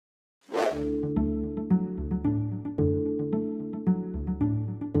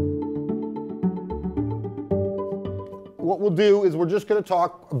What we'll do is we're just going to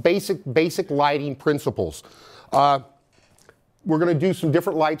talk basic lighting principles. We're going to do some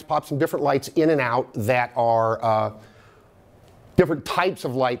different lights, pop some different lights in and out that are different types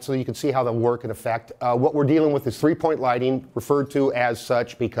of light so you can see how they'll work and affect. What we're dealing with is three-point lighting, referred to as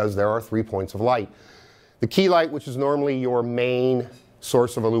such because there are 3 points of light. The key light, which is normally your main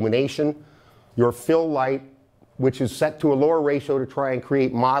source of illumination, your fill light, which is set to a lower ratio to try and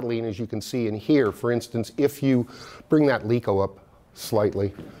create modeling, as you can see in here. For instance, if you bring that LECO up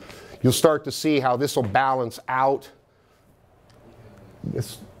slightly, you'll start to see how this will balance out.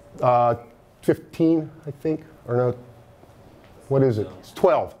 It's 15, I think, or no, what is it? It's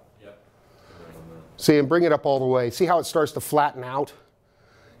 12. Yep. See, and bring it up all the way. See how it starts to flatten out?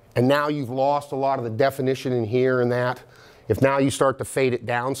 And now you've lost a lot of the definition in here and that. If now you start to fade it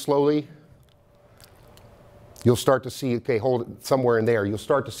down slowly, you'll start to see, okay, hold it somewhere in there. You'll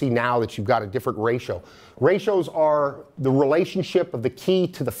start to see now that you've got a different ratio. Ratios are the relationship of the key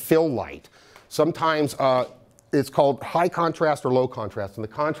to the fill light. Sometimes it's called high contrast or low contrast. And the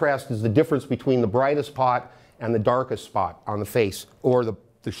contrast is the difference between the brightest spot and the darkest spot on the face or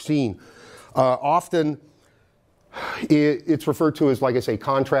the scene. Often it's referred to as, like I say,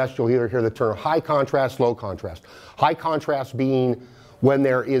 contrast. You'll either hear the term high contrast, low contrast. High contrast being when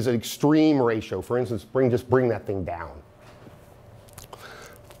there is an extreme ratio. For instance, just bring that thing down.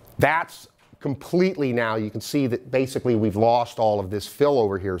 That's completely now, you can see that basically we've lost all of this fill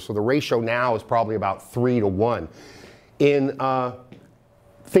over here. So the ratio now is probably about 3 to 1. In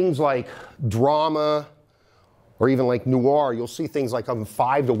things like drama or even like noir, you'll see things like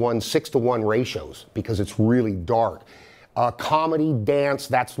 5 to 1, 6 to 1 ratios because it's really dark. Comedy, dance,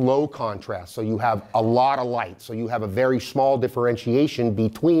 that's low contrast, so you have a lot of light. So you have a very small differentiation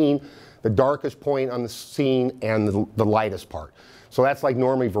between the darkest point on the scene and the lightest part. So that's like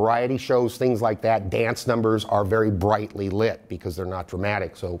normally variety shows, things like that. Dance numbers are very brightly lit because they're not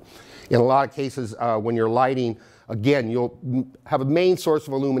dramatic. So in a lot of cases, when you're lighting, again, you'll have a main source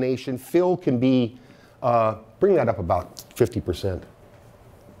of illumination. Fill can be, bring that up about 50%.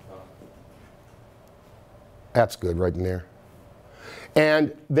 That's good right in there.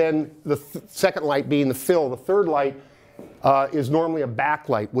 And then the second light being the fill. The third light is normally a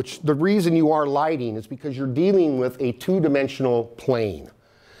backlight, which the reason you are lighting is because you're dealing with a two-dimensional plane.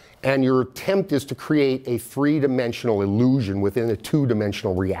 And your attempt is to create a three-dimensional illusion within a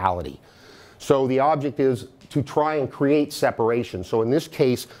two-dimensional reality. So the object is to try and create separation. So in this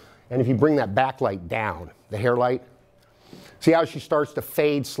case, and if you bring that backlight down, the hair light, see how she starts to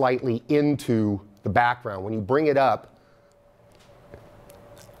fade slightly into the background. When you bring it up,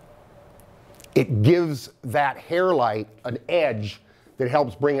 it gives that hair light an edge that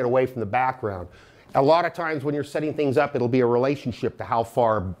helps bring it away from the background. A lot of times when you're setting things up, it'll be a relationship to how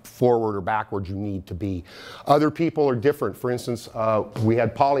far forward or backwards you need to be. Other people are different. For instance, we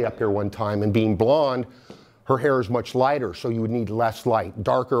had Polly up here one time, and being blonde, her hair is much lighter, so you would need less light.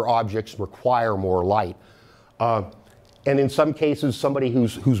 Darker objects require more light. And in some cases, somebody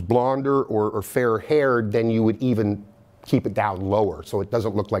who's blonder or fair-haired, then you would even keep it down lower so it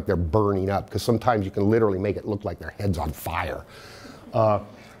doesn't look like they're burning up, because sometimes you can literally make it look like their head's on fire.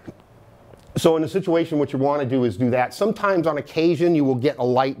 So in a situation, what you want to do is do that. Sometimes on occasion, you will get a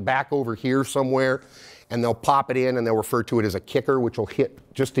light back over here somewhere, and they'll pop it in, and they'll refer to it as a kicker, which will hit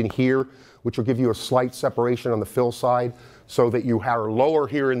just in here, which will give you a slight separation on the fill side, so that you are lower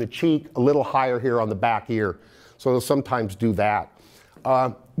here in the cheek, a little higher here on the back ear. So they'll sometimes do that.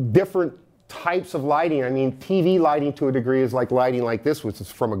 Different types of lighting. I mean, TV lighting to a degree is like lighting like this, which is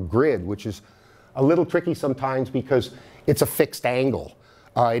from a grid, which is a little tricky sometimes because it's a fixed angle.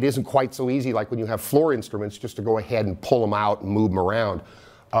 It isn't quite so easy like when you have floor instruments just to go ahead and pull them out and move them around.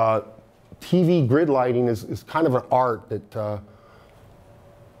 TV grid lighting is kind of an art that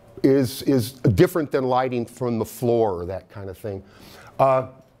is different than lighting from the floor or that kind of thing.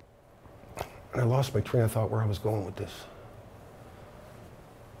 I lost my train of thought where I was going with this.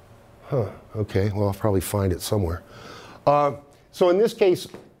 Okay, well, I'll probably find it somewhere. So in this case,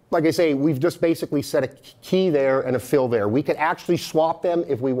 like I say, we've just basically set a key there and a fill there. We could actually swap them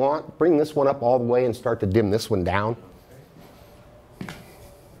if we want. Bring this one up all the way and start to dim this one down.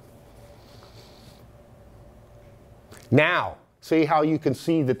 Now, see how you can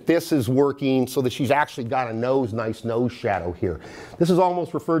see that this is working so that she's actually got a nice nose shadow here. This is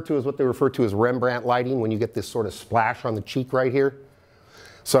almost referred to as what they refer to as Rembrandt lighting, when you get this sort of splash on the cheek right here.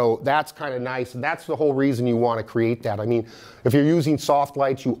 So that's kind of nice, and that's the whole reason you want to create that. I mean, if you're using soft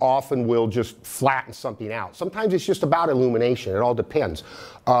lights, you often will just flatten something out. Sometimes it's just about illumination. It all depends.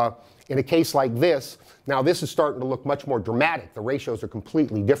 in a case like this, now this is starting to look much more dramatic. The ratios are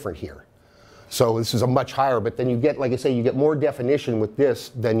completely different here. So this is a much higher, but then you get, like I say, you get more definition with this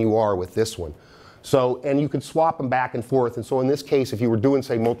than you are with this one. So, and you could swap them back and forth. And so in this case, if you were doing,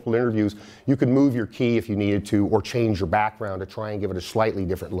 say, multiple interviews, you could move your key if you needed to, or change your background to try and give it a slightly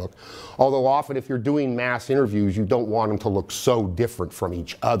different look. Although often if you're doing mass interviews, you don't want them to look so different from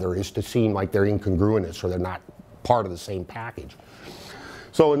each other as to seem like they're incongruous or they're not part of the same package.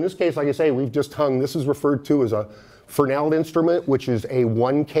 So in this case, like I say, we've just hung, this is referred to as a Fresnel instrument, which is a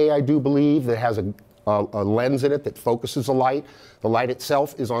 1K, I do believe, that has a lens in it that focuses the light. The light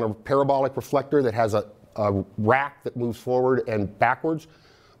itself is on a parabolic reflector that has a rack that moves forward and backwards.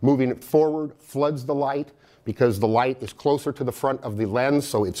 Moving it forward floods the light because the light is closer to the front of the lens,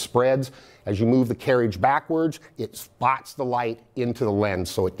 so it spreads. As you move the carriage backwards, it spots the light into the lens,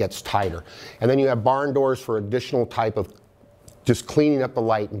 so it gets tighter. And then you have barn doors for additional type of just cleaning up the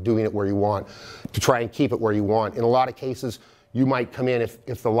light and doing it where you want to try and keep it where you want. In a lot of cases, you might come in,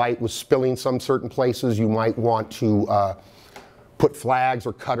 if the light was spilling some certain places, you might want to put flags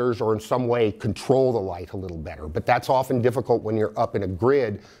or cutters or in some way control the light a little better. But that's often difficult when you're up in a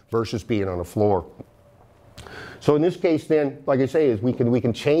grid versus being on a floor. So in this case then, like I say, is we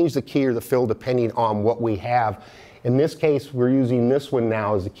can change the key or the fill depending on what we have. In this case, we're using this one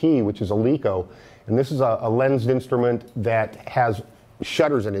now as a key, which is a Lico. And this is a lensed instrument that has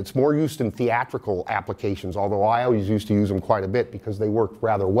shutters in it. It's more used in theatrical applications, although I always used to use them quite a bit because they worked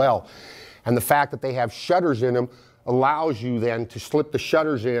rather well. And the fact that they have shutters in them allows you then to slip the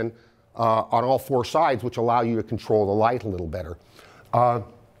shutters in on all four sides, which allow you to control the light a little better.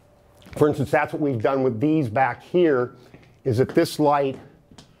 For instance, that's what we've done with these back here, is that this light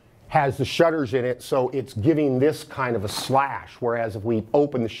has the shutters in it, so it's giving this kind of a slash, whereas if we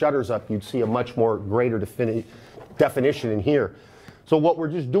open the shutters up, you'd see a much more greater definition in here. So what we're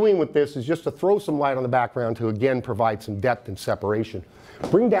just doing with this is just to throw some light on the background to, again, provide some depth and separation.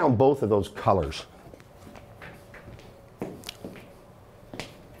 Bring down both of those colors.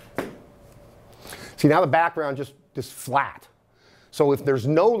 See, now the background just flat. So if there's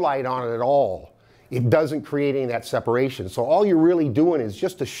no light on it at all, it doesn't create any of that separation. So all you're really doing is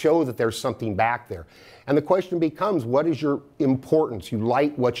just to show that there's something back there. And the question becomes, what is your importance? You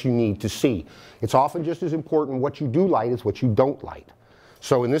light what you need to see. It's often just as important what you do light as what you don't light.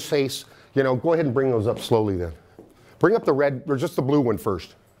 So in this case, you know, go ahead and bring those up slowly then. Bring up the red, or just the blue one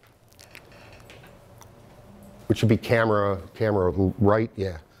first. Which should be camera right,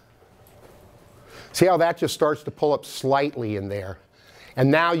 yeah. See how that just starts to pull up slightly in there. And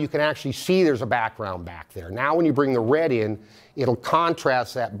now you can actually see there's a background back there. Now when you bring the red in, it'll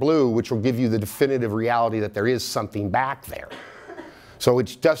contrast that blue, which will give you the definitive reality that there is something back there. So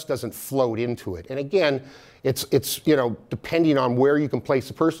it just doesn't float into it. And again, it's you know, depending on where you can place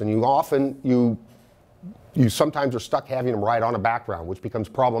the person. You sometimes are stuck having them right on a background, which becomes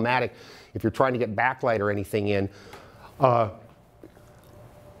problematic if you're trying to get backlight or anything in.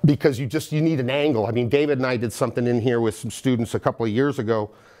 Because you need an angle. I mean, David and I did something in here with some students a couple of years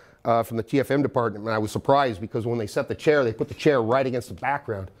ago from the TFM department, and I was surprised because when they set the chair, they put the chair right against the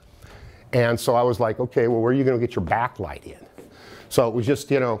background. And so I was like, okay, well, where are you going to get your backlight in? So it was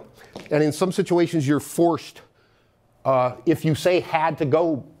just, you know, and in some situations you're forced, if you say had to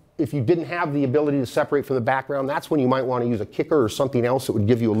go, if you didn't have the ability to separate from the background, that's when you might want to use a kicker or something else that would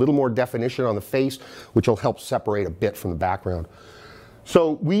give you a little more definition on the face, which will help separate a bit from the background.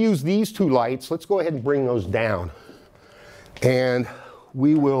 So we use these two lights. Let's go ahead and bring those down. And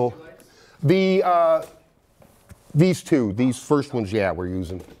we will, these first ones, yeah, we're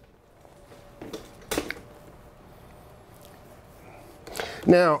using.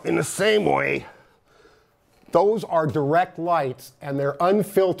 Now, in the same way, those are direct lights and they're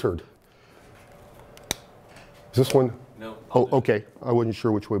unfiltered. Is this one? No. Oh, okay. I wasn't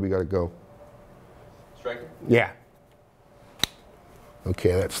sure which way we got to go. Striker? Yeah.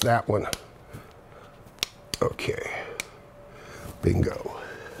 Okay, that's that one. Okay. Bingo.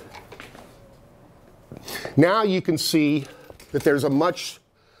 Now you can see that there's a much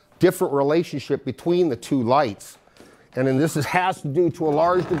different relationship between the two lights. And then this has to do to a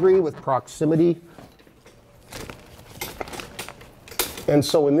large degree with proximity. And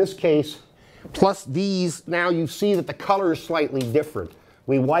so in this case, plus these, now you see that the color is slightly different.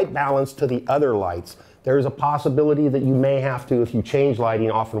 We white balance to the other lights. There's a possibility that you may have to, if you change lighting,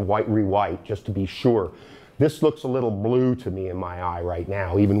 often re-white, just to be sure. This looks a little blue to me in my eye right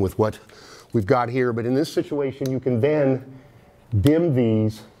now, even with what we've got here. But in this situation, you can then dim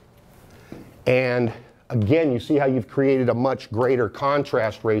these. And again, you see how you've created a much greater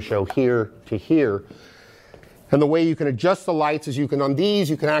contrast ratio here to here. And the way you can adjust the lights is you can, on these,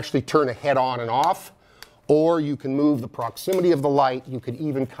 you can actually turn a head on and off, or you can move the proximity of the light. You could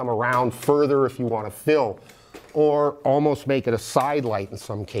even come around further if you want to fill, or almost make it a side light in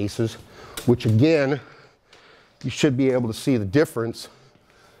some cases, which again, you should be able to see the difference,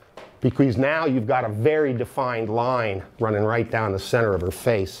 because now you've got a very defined line running right down the center of her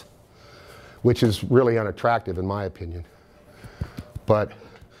face, which is really unattractive in my opinion.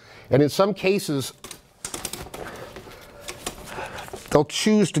 And in some cases, they'll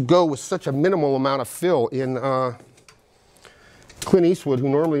choose to go with such a minimal amount of fill. In Clint Eastwood, who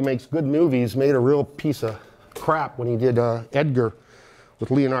normally makes good movies, made a real piece of crap when he did Edgar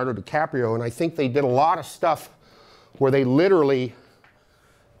with Leonardo DiCaprio, and I think they did a lot of stuff where they literally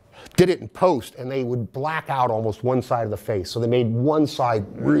did it in post and they would black out almost one side of the face. So they made one side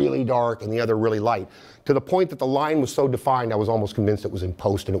really dark and the other really light, to the point that the line was so defined I was almost convinced it was in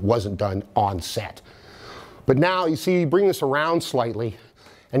post and it wasn't done on set. But now you see, you bring this around slightly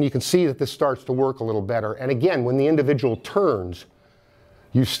and you can see that this starts to work a little better. And again, when the individual turns,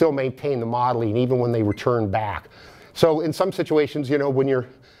 you still maintain the modeling even when they return back. So in some situations, you know, when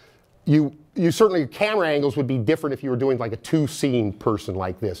you certainly, camera angles would be different if you were doing like a two-scene person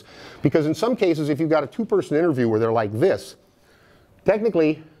like this. Because in some cases, if you've got a two-person interview where they're like this,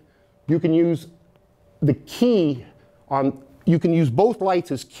 technically you can use the key on, you can use both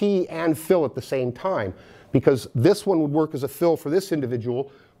lights as key and fill at the same time. Because this one would work as a fill for this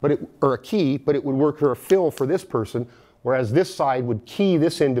individual, or a key, but it would work as a fill for this person, whereas this side would key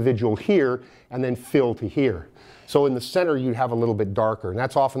this individual here and then fill to here. So in the center, you'd have a little bit darker, and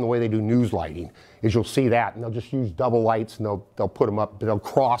that's often the way they do news lighting, is you'll see that, and they'll just use double lights, and they'll put them up, but they'll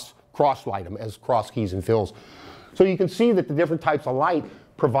cross light them as cross keys and fills. So you can see that the different types of light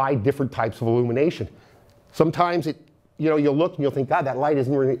provide different types of illumination. Sometimes you'll look and you'll think, God, that light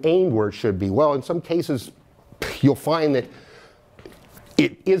isn't really aimed where it should be. Well, in some cases, you'll find that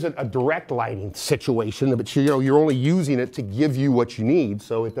it isn't a direct lighting situation, but you're only using it to give you what you need,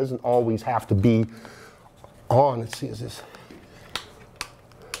 so it doesn't always have to be on. Let's see, is this?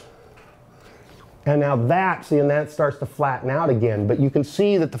 And now that starts to flatten out again, but you can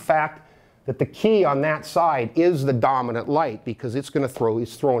see that the fact that the key on that side is the dominant light, because it's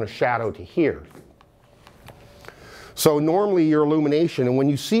throwing a shadow to here. So normally your illumination, and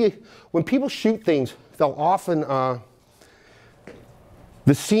when people shoot things, they'll often,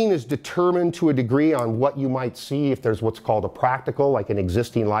 the scene is determined to a degree on what you might see if there's what's called a practical, like an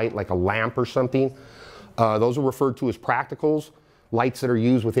existing light, like a lamp or something. Those are referred to as practicals, lights that are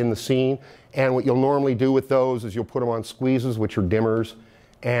used within the scene. And what you'll normally do with those is you'll put them on squeezes, which are dimmers,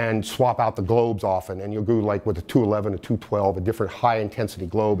 and swap out the globes often. And you'll go like with a 211, a 212, a different high intensity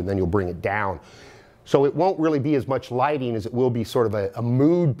globe, and then you'll bring it down. So it won't really be as much lighting as it will be sort of a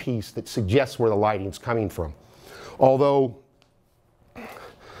mood piece that suggests where the lighting's coming from. Although,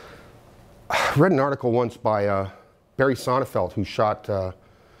 I read an article once by Barry Sonnenfeld, who shot the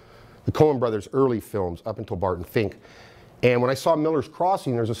Coen brothers' early films up until Barton Fink. And when I saw Miller's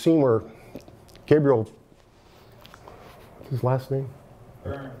Crossing, there's a scene where Gabriel, what's his last name?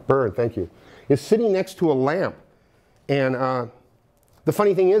 Byrne, thank you, is sitting next to a lamp. And the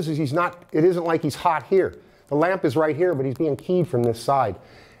funny thing is it isn't like he's hot here. The lamp is right here, but he's being keyed from this side.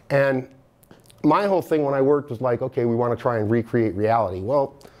 And my whole thing when I worked was like, okay, we want to try and recreate reality.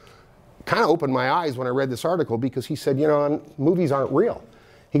 Well, kind of opened my eyes when I read this article, because he said, movies aren't real.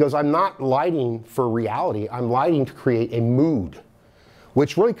 He goes, I'm not lighting for reality, I'm lighting to create a mood,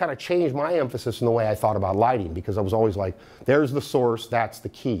 which really kind of changed my emphasis in the way I thought about lighting, because I was always like, there's the source, that's the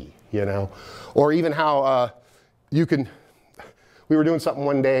key, Or even how we were doing something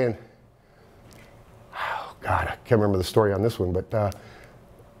one day, and, oh God, I can't remember the story on this one, but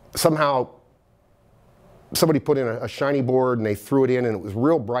somehow somebody put in a shiny board and they threw it in and it was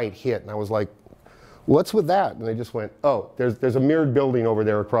real bright hit, and I was like, what's with that? And they just went, oh, there's a mirrored building over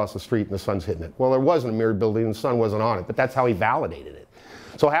there across the street and the sun's hitting it. Well, there wasn't a mirrored building and the sun wasn't on it, but that's how he validated it.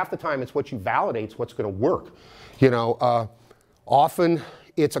 So half the time it's what you validate's what's going to work. Often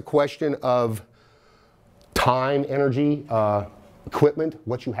it's a question of time, energy, equipment,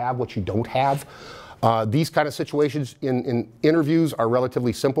 what you have, what you don't have. These kind of situations in interviews are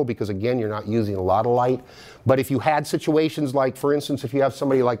relatively simple because, again, you're not using a lot of light. But if you had situations like, for instance, if you have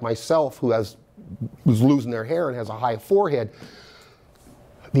somebody like myself who's losing their hair and has a high forehead,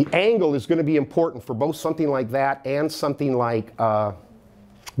 the angle is going to be important for both something like that and something like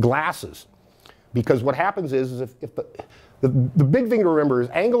glasses. Because what happens is if the big thing to remember is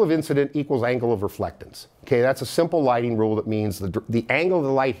angle of incident equals angle of reflectance. Okay, that's a simple lighting rule that means the angle the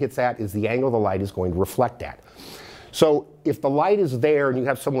light hits at is the angle the light is going to reflect at. So if the light is there and you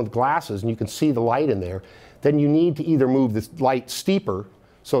have someone with glasses and you can see the light in there, then you need to either move this light steeper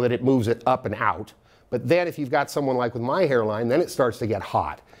so that it moves it up and out. But then if you've got someone like with my hairline, then it starts to get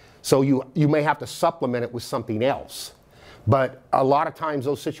hot. So you may have to supplement it with something else. But a lot of times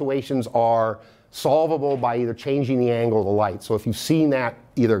those situations are solvable by either changing the angle of the light. So if you've seen that,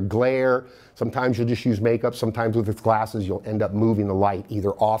 either glare, sometimes you'll just use makeup, sometimes with its glasses you'll end up moving the light either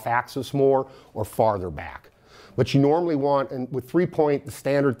off axis more or farther back. But you normally want, and with 3-point, the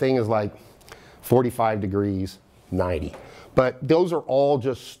standard thing is like 45 degrees, 90. But those are all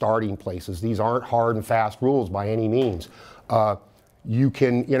just starting places. These aren't hard and fast rules by any means. You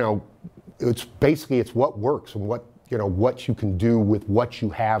can, it's basically, it's what works and what you can do with what you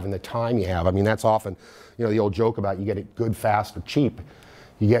have and the time you have. I mean, that's often, the old joke about you get it good, fast, or cheap.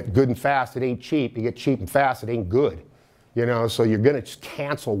 You get good and fast, it ain't cheap. You get cheap and fast, it ain't good. So you're going to just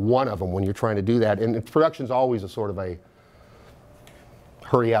cancel one of them when you're trying to do that. And production's always a sort of a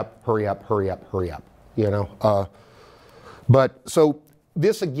hurry up, hurry up, hurry up, hurry up, But so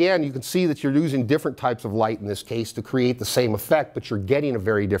this, again, you can see that you're using different types of light in this case to create the same effect, but you're getting a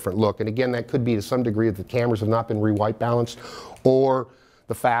very different look. And again, that could be to some degree that the cameras have not been re-white balanced, or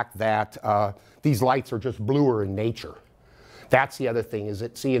the fact that these lights are just bluer in nature. That's the other thing, is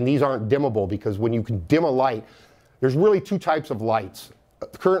that, see, and these aren't dimmable, because when you can dim a light, there's really two types of lights.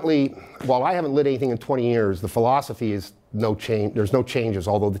 Currently, while I haven't lit anything in 20 years, the philosophy is no change. There's no changes,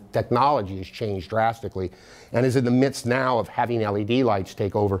 although the technology has changed drastically and is in the midst now of having LED lights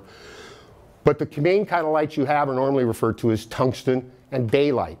take over. But the main kind of lights you have are normally referred to as tungsten and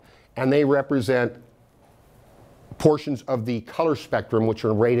daylight, and they represent portions of the color spectrum which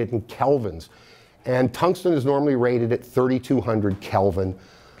are rated in kelvins. And tungsten is normally rated at 3200 Kelvin,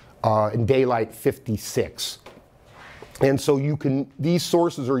 and daylight 56. And so these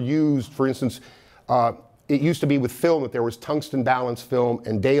sources are used, for instance, it used to be with film that there was tungsten balanced film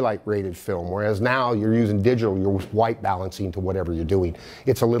and daylight rated film, whereas now you're using digital, you're white balancing to whatever you're doing.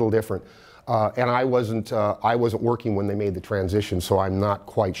 It's a little different. And I wasn't working when they made the transition, so I'm not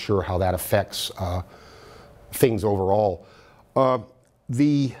quite sure how that affects things overall.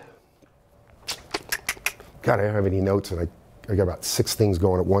 God, I don't have any notes, and I got about 6 things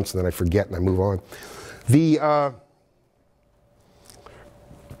going at once, and then I forget and I move on.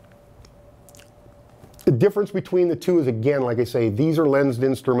 The difference between the two is, again, like I say, these are lensed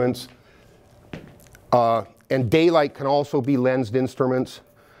instruments, and daylight can also be lensed instruments.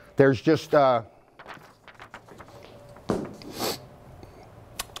 There's just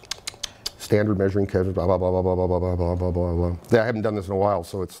standard measuring cadence, blah, blah, blah, blah, blah, blah, blah, blah, blah, blah, blah. I haven't done this in a while,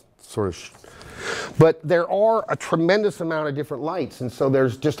 so it's sort of... But there are a tremendous amount of different lights, and so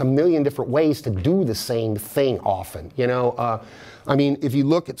there's just a million different ways to do the same thing often, I mean, if you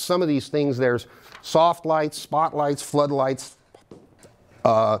look at some of these things, there's soft lights, spotlights, floodlights,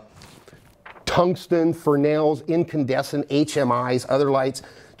 tungsten, Fresnels, incandescent, HMIs, other lights,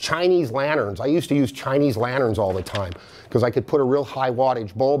 Chinese lanterns. I used to use Chinese lanterns all the time because I could put a real high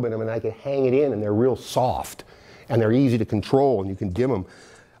wattage bulb in them and I could hang it in, and they're real soft and they're easy to control and you can dim them.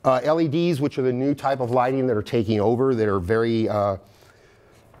 LEDs, which are the new type of lighting that are taking over, that are very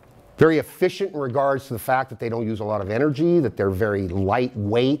efficient in regards to the fact that they don't use a lot of energy, that they're very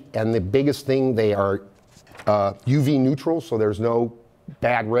lightweight, and the biggest thing, they are UV neutral, so there's no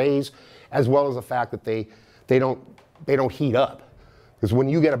bad rays, as well as the fact that they don't heat up. Because when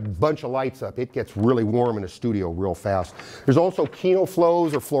you get a bunch of lights up, it gets really warm in a studio real fast. There's also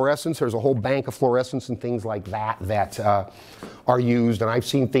kinoflows or fluorescence. There's a whole bank of fluorescence and things like that that are used, and I've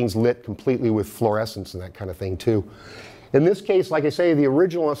seen things lit completely with fluorescence and that kind of thing too. In this case, like I say, the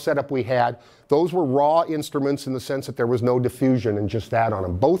original setup we had, those were raw instruments in the sense that there was no diffusion and just that on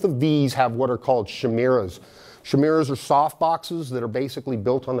them. Both of these have what are called chimeras. Chimeras are soft boxes that are basically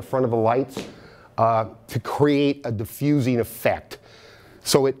built on the front of the lights to create a diffusing effect.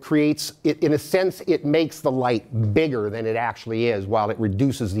 So it creates, in a sense, it makes the light bigger than it actually is while it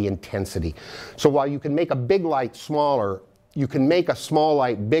reduces the intensity. So while you can make a big light smaller, you can make a small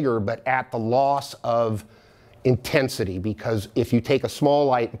light bigger, but at the loss of intensity, because if you take a small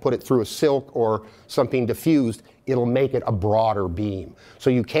light and put it through a silk or something diffused, it'll make it a broader beam. So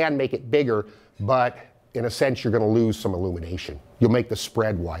you can make it bigger, but in a sense you're going to lose some illumination. You'll make the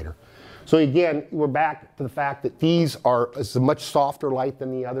spread wider. So again, we're back to the fact that these are a much softer light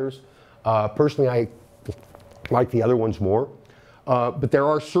than the others. Personally, I like the other ones more. But there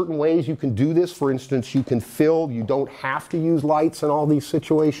are certain ways you can do this. For instance, you can fill, you don't have to use lights in all these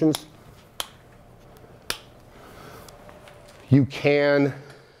situations. You can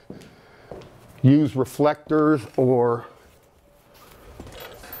use reflectors, and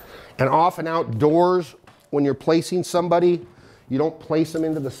often outdoors when you're placing somebody, you don't place them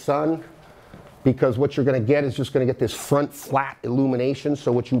into the sun. because what you're going to get is just going to get this front flat illumination.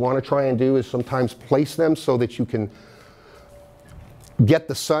 So what you want to try and do is sometimes place them so that you can get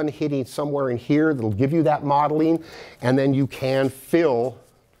the sun hitting somewhere in here that'll give you that modeling, and then you can fill.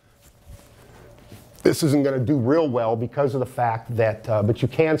 This isn't going to do real well because of the fact that, but you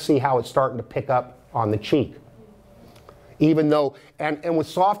can see how it's starting to pick up on the cheek. Even though, and with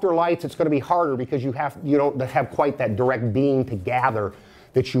softer lights, it's going to be harder because you don't have quite that direct beam to gather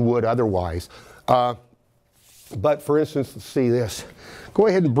that you would otherwise. But for instance, let's see this. Go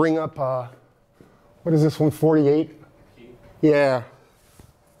ahead and bring up, what is this one, 48? Yeah.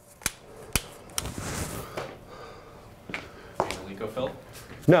 Fill?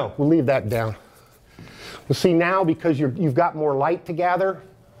 No, we'll leave that down. Well, see now, because you've got more light to gather,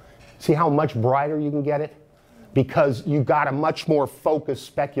 see how much brighter you can get it? Because you've got a much more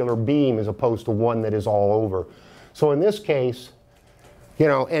focused specular beam as opposed to one that is all over. So in this case, you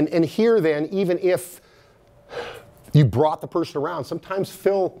know, and here then, even if you brought the person around, sometimes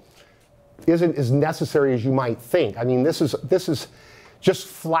fill isn't as necessary as you might think. I mean, this is just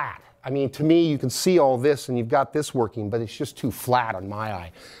flat. I mean, to me, you can see all this and you've got this working, but it's just too flat on my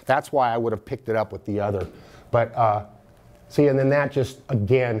eye. That's why I would have picked it up with the other. But see, and then that just,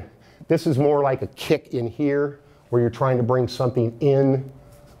 again, this is more like a kick in here where you're trying to bring something in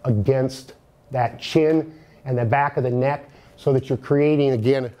against that chin and the back of the neck so that you're creating,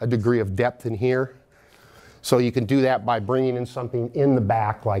 again, a degree of depth in here. So you can do that by bringing in something in the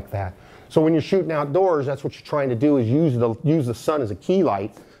back like that. So when you're shooting outdoors, that's what you're trying to do, is use the sun as a key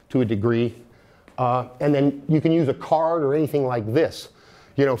light to a degree, and then you can use a card or anything like this.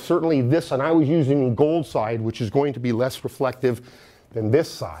 You know, certainly this, and I was using the gold side, which is going to be less reflective than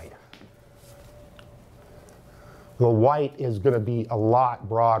this side. The white is going to be a lot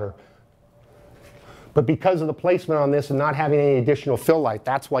broader. But because of the placement on this and not having any additional fill light,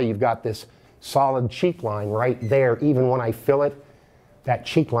 that's why you've got this solid cheek line right there. Even when I fill it, that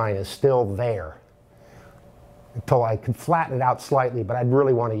cheek line is still there. Until I could flatten it out slightly, but I'd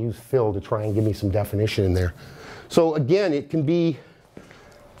really want to use fill to try and give me some definition in there. So again, it can be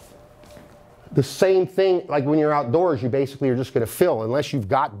the same thing, like when you're outdoors, you basically are just going to fill, unless you've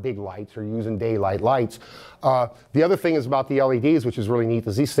got big lights or using daylight lights. The other thing is about the LEDs, which is really neat,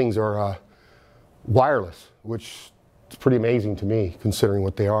 is these things are wireless, which is pretty amazing to me, considering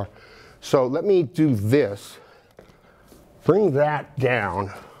what they are. So let me do this. Bring that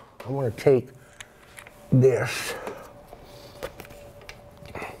down. I want to take this.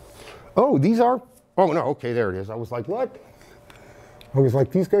 Oh, these are, oh no, okay, there it is. I was like, what? I was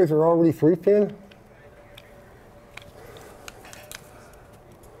like, these guys are already 3-pin?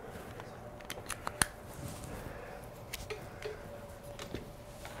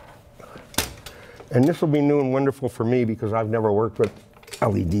 And this will be new and wonderful for me because I've never worked with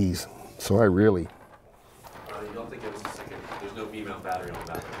LEDs. So I really. You don't think it's like there's no beam out battery on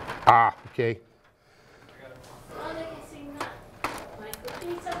the back? Ah, okay. While they're getting that, Michael, can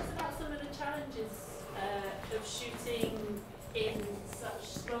you tell us about some of the challenges of shooting in such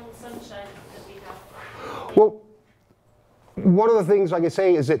strong sunshine that we have? Well, one of the things, like I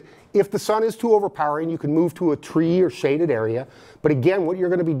say, is that if the sun is too overpowering, you can move to a tree or shaded area. But again, what you're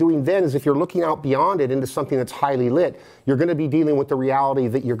going to be doing then is if you're looking out beyond it into something that's highly lit, you're going to be dealing with the reality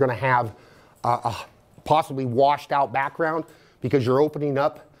that you're going to have a possibly washed out background because you're opening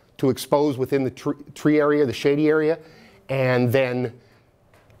up to expose within the tree area, the shady area. And then,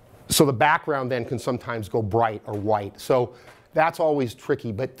 so the background then can sometimes go bright or white. So that's always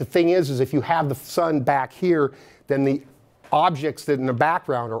tricky. But the thing is if you have the sun back here, then the objects that in the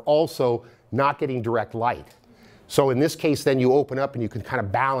background are also not getting direct light. So in this case, then you open up and you can kind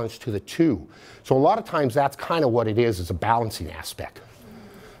of balance to the two. So a lot of times that's kind of what it is a balancing aspect.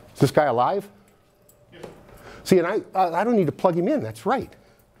 Is this guy alive? Yeah. See, and I don't need to plug him in, that's right.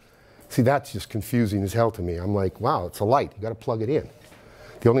 See, that's just confusing as hell to me. I'm like, wow, it's a light, you got to plug it in.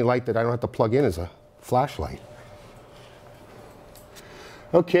 The only light that I don't have to plug in is a flashlight.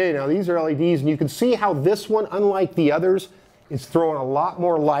 Okay, now these are LEDs, and you can see how this one, unlike the others, is throwing a lot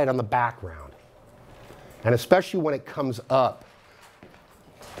more light on the background. And especially when it comes up.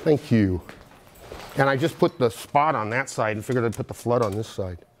 Thank you. And I just put the spot on that side and figured I'd put the flood on this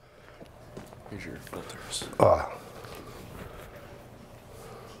side. Here's your filters.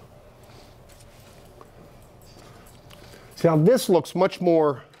 See, now this looks much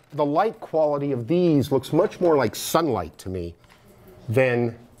more, the light quality of these looks much more like sunlight to me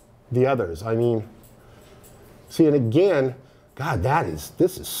than the others. I mean, see, and again, God, this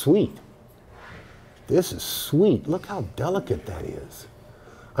is sweet. This is sweet. Look how delicate that is.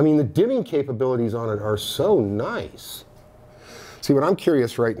 I mean, the dimming capabilities on it are so nice. See, what I'm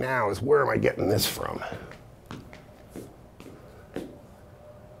curious right now is where am I getting this from?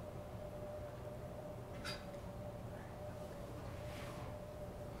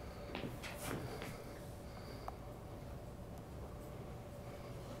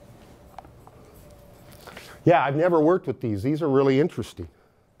 Yeah, I've never worked with these. These are really interesting.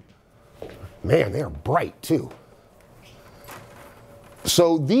 Man, they are bright too.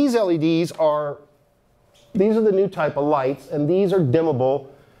 So these LEDs are, these are the new type of lights, and these are dimmable.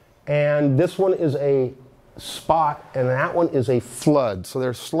 And this one is a spot, and that one is a flood. So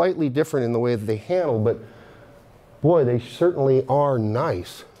they're slightly different in the way that they handle, but boy, they certainly are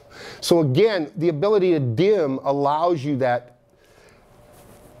nice. So again, the ability to dim allows you that,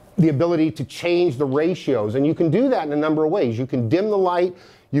 the ability to change the ratios. And you can do that in a number of ways. You can dim the light,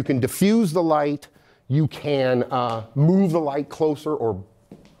 you can diffuse the light, you can move the light closer or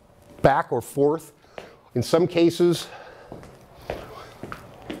back or forth. In some cases,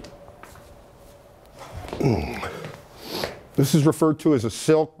 this is referred to as a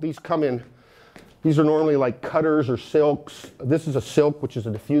silk. These come in, these are normally like cutters or silks. This is a silk, which is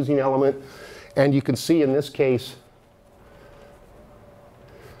a diffusing element. And you can see in this case,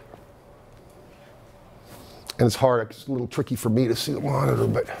 and it's hard, it's a little tricky for me to see the monitor,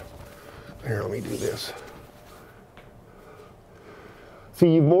 but here, let me do this.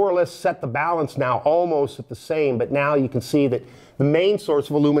 See, you've more or less set the balance now almost at the same, but now you can see that the main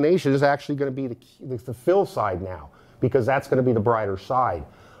source of illumination is actually going to be the fill side now, because that's going to be the brighter side.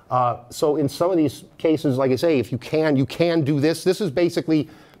 So in some of these cases, like I say, if you can do this. This is basically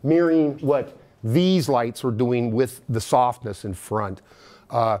mirroring what these lights are doing with the softness in front.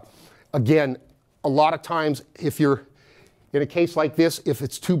 Again, a lot of times, if you're in a case like this, if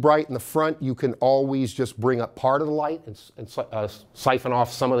it's too bright in the front, you can always just bring up part of the light and siphon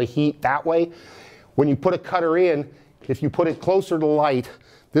off some of the heat that way. When you put a cutter in, if you put it closer to the light,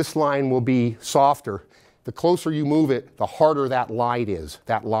 this line will be softer. The closer you move it, the harder that line is.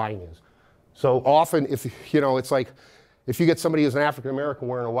 So often, if you know, it's like if you get somebody who's an African American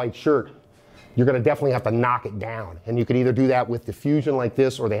wearing a white shirt, you're going to definitely have to knock it down. And you can either do that with diffusion like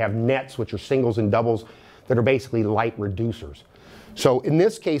this, or they have nets, which are singles and doubles, that are basically light reducers. So in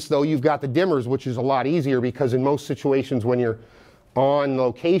this case, though, you've got the dimmers, which is a lot easier, because in most situations when you're on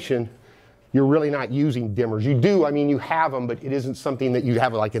location, you're really not using dimmers. You do, I mean, you have them, but it isn't something that you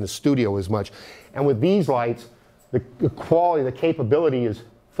have like in the studio as much. And with these lights, the quality, the capability is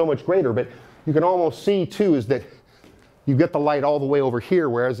so much greater. But you can almost see, too, is that you get the light all the way over here,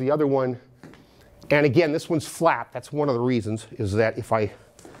 whereas the other one, and again, this one's flat. That's one of the reasons, is that if I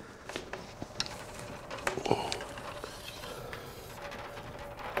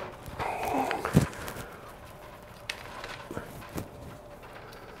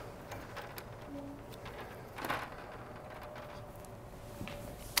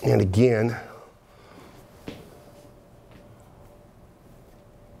and again,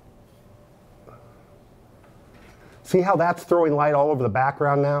 see how that's throwing light all over the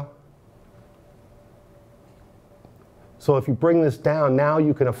background now? So if you bring this down, now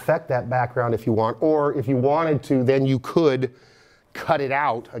you can affect that background if you want, or if you wanted to, then you could cut it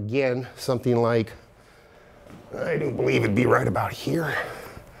out. Again, something like, I do believe it'd be right about here.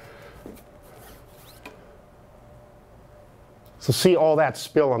 So see all that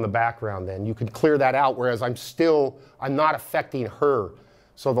spill on the background then. You can clear that out, whereas I'm not affecting her.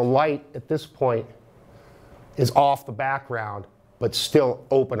 So the light at this point is off the background, but still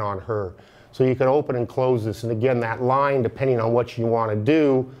open on her. So you can open and close this. And again, that line, depending on what you want to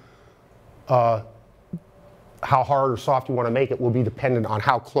do, how hard or soft you want to make it will be dependent on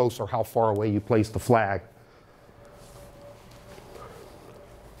how close or how far away you place the flag.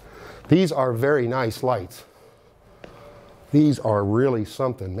 These are very nice lights. These are really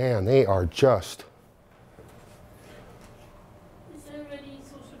something. Man, they are just. Is there any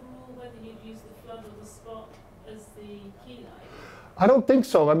sort of rule whether you'd use the flood or the spot as the key light? I don't think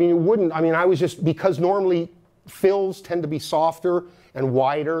so. I mean, it wouldn't. I mean, I was just, because normally fills tend to be softer and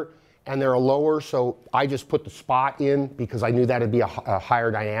wider, and they're lower, so I just put the spot in because I knew that'd be a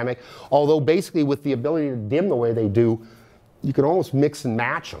higher dynamic. Although basically with the ability to dim the way they do, you can almost mix and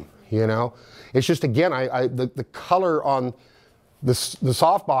match them, you know? It's just, again, the color on the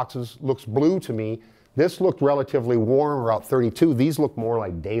soft boxes looks blue to me. This looked relatively warm, about 32. These look more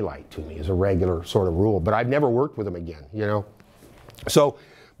like daylight to me as a regular sort of rule, but I've never worked with them again, you know? So,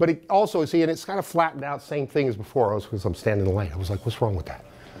 but it also, see, and it's kind of flattened out, same thing as before, because I'm standing in the light. I was like, what's wrong with that?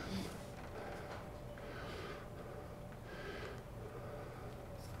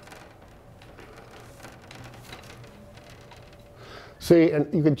 See,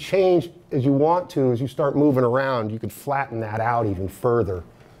 and you can change as you want to, as you start moving around, you can flatten that out even further.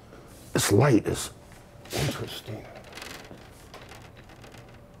 This light is interesting.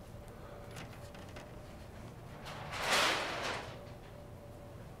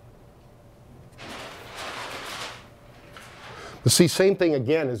 But see, same thing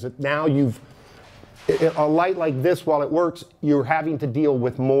again, is that now a light like this, while it works, you're having to deal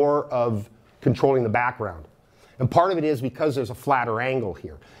with more of controlling the background. And part of it is because there's a flatter angle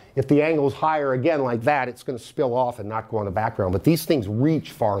here. If the angle is higher, again, like that, it's going to spill off and not go on the background. But these things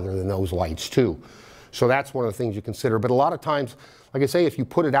reach farther than those lights, too. So that's one of the things you consider. But a lot of times, like I say, if you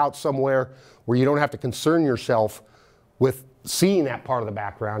put it out somewhere where you don't have to concern yourself with seeing that part of the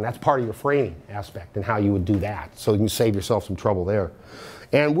background, that's part of your framing aspect and how you would do that. So you can save yourself some trouble there.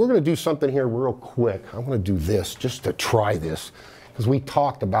 And we're going to do something here real quick. I want to do this just to try this, because we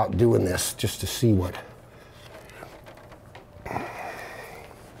talked about doing this just to see what.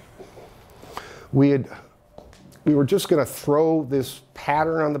 We were just going to throw this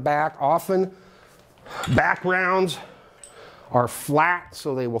pattern on the back. Often backgrounds are flat,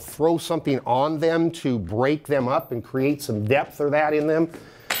 so they will throw something on them to break them up and create some depth or that in them.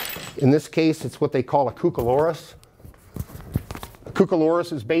 In this case, it's what they call a cucoloris. A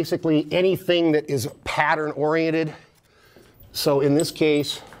cucoloris is basically anything that is pattern oriented. So in this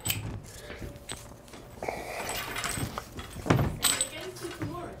case,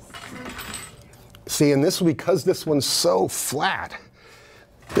 see, and this, because this one's so flat,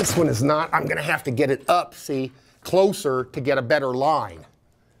 this one is not, I'm going to have to get it up, see, closer to get a better line.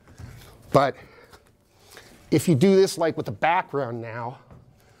 But if you do this like with the background now,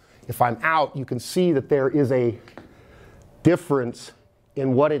 if I'm out, you can see that there is a difference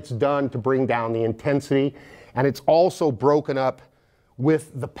in what it's done to bring down the intensity, and it's also broken up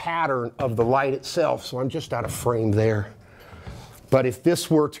with the pattern of the light itself. So I'm just out of frame there. But if this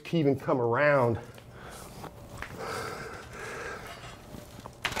were to even come around,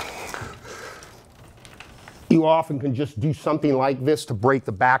 you often can just do something like this to break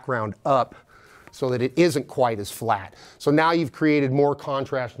the background up so that it isn't quite as flat. So now you've created more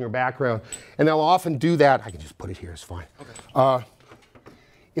contrast in your background. And they'll often do that. I can just put it here, it's fine. Okay.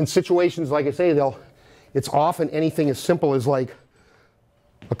 In situations, like I say, it's often anything as simple as like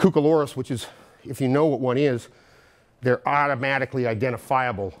a cucoloris, which is, if you know what one is, they're automatically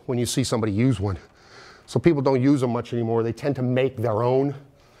identifiable when you see somebody use one. So people don't use them much anymore. They tend to make their own.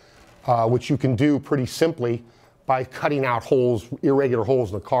 Which you can do pretty simply by cutting out holes, irregular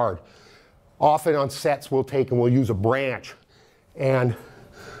holes in the card. Often on sets we'll use a branch, and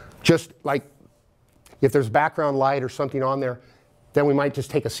just like if there's background light or something on there, then we might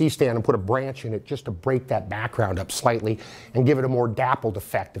just take a C-stand and put a branch in it just to break that background up slightly and give it a more dappled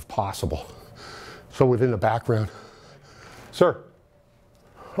effect if possible. So within the background. Sir?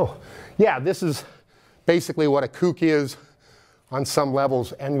 Oh, yeah, this is basically what a kook is on some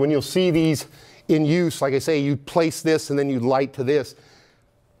levels. And when you'll see these in use, like I say, you place this and then you light to this.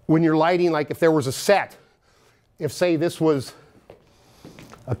 When you're lighting, like if there was a set, if say this was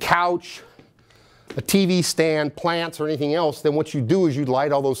a couch, a TV stand, plants, or anything else, then what you do is you'd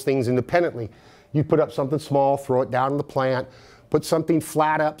light all those things independently. You put up something small, throw it down in the plant, put something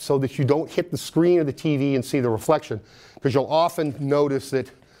flat up so that you don't hit the screen of the TV and see the reflection. Because you'll often notice that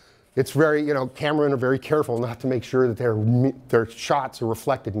it's very, cameramen are very careful not to make sure that their shots are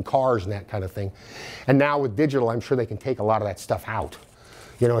reflected in cars and that kind of thing. And now with digital, I'm sure they can take a lot of that stuff out.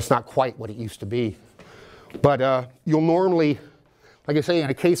 It's not quite what it used to be. But you'll normally, like I say, in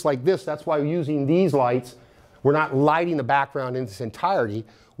a case like this, that's why we're using these lights. We're not lighting the background in its entirety.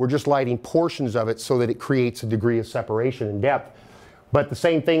 We're just lighting portions of it so that it creates a degree of separation and depth. But the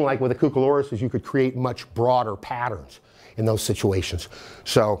same thing like with a cucoloris is you could create much broader patterns in those situations.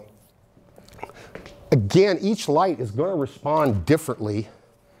 So again, each light is going to respond differently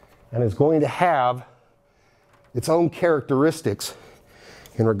and is going to have its own characteristics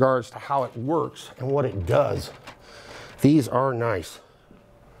in regards to how it works and what it does. These are nice.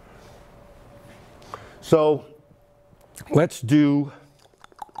 So let's do,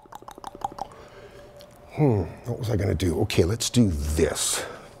 what was I going to do? Okay, let's do this.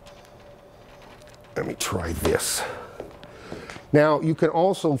 Let me try this. Now, you can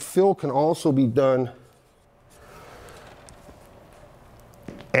also, fill can also be done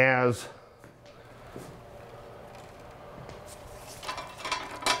as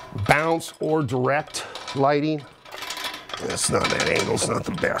bounce or direct lighting. That's not, that angle's not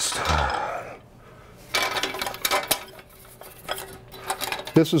the best.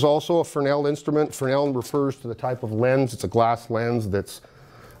 This is also a Fresnel instrument. Fresnel refers to the type of lens. It's a glass lens that's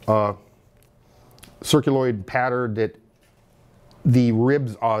circuloid patterned that the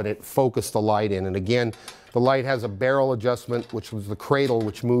ribs on it focus the light in. And again, the light has a barrel adjustment, which was the cradle,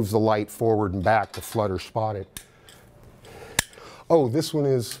 which moves the light forward and back to flood or spot it. Oh, this one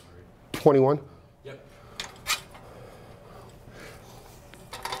is 21? Yep.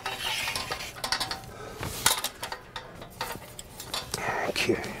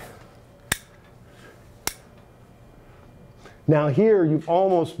 Okay. Now here you've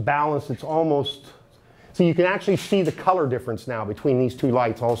almost balanced, it's almost, so you can actually see the color difference now between these two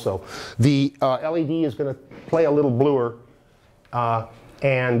lights also. The LED is going to play a little bluer,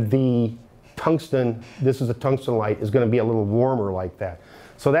 and the tungsten, this is a tungsten light, is going to be a little warmer like that.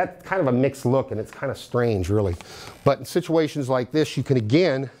 So that's kind of a mixed look, and it's kind of strange really. But in situations like this, you can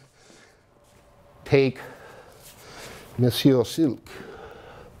again take Monsieur Silk.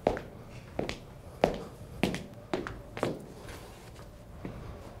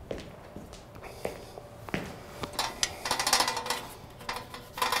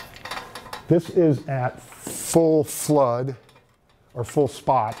 This is at full flood, or full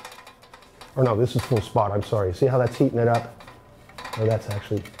spot. Or no, this is full spot, I'm sorry. See how that's heating it up? Oh, that's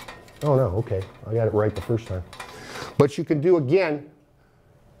actually, oh no, okay. I got it right the first time. But you can do again,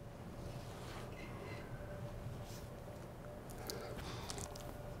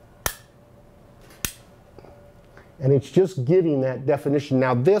 and it's just giving that definition.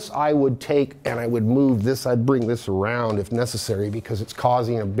 Now this I would take and I would move this, I'd bring this around if necessary because it's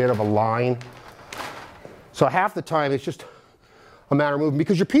causing a bit of a line. So half the time it's just a matter of moving,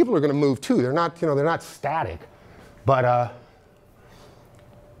 because your people are going to move too. They're not, they're not static. But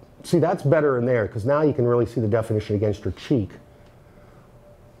see, that's better in there because now you can really see the definition against her cheek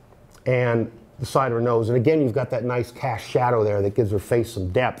and the side of her nose. And again, you've got that nice cast shadow there that gives her face some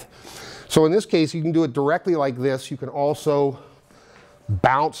depth. So in this case, you can do it directly like this. You can also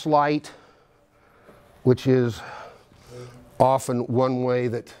bounce light, which is often one way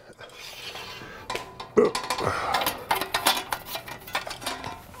that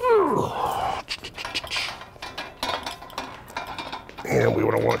and we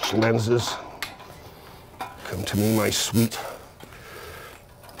want to watch lenses. Come to me, my sweet.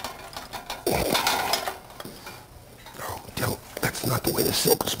 Oh, that's not the way the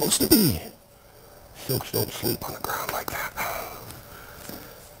silk is supposed to be. Silks don't sleep on the ground like that.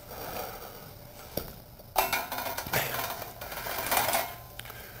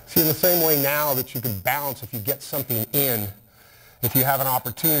 See, in the same way now that you can bounce if you get something in, if you have an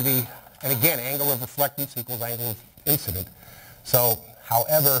opportunity, and again, angle of reflectance equals angle of incident. So,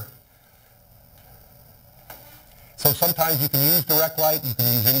 however, so sometimes you can use direct light, you can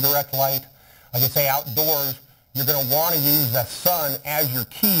use indirect light. Like I say, outdoors, you're going to want to use the sun as your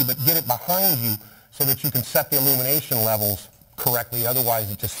key, but get it behind you so that you can set the illumination levels correctly.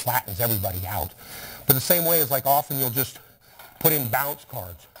 Otherwise, it just flattens everybody out. But the same way as like often you'll just put in bounce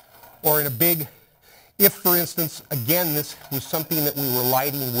cards. Or in a big, if for instance, again, this was something that we were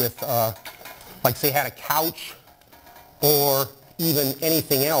lighting with, like say had a couch or even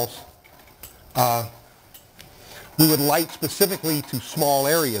anything else, we would light specifically to small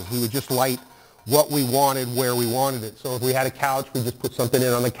areas. We would just light what we wanted, where we wanted it. So if we had a couch, we just put something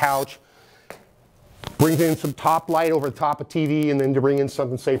in on the couch, brings in some top light over the top of TV, and then to bring in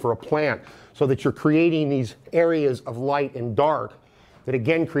something, say, for a plant, so that you're creating these areas of light and dark that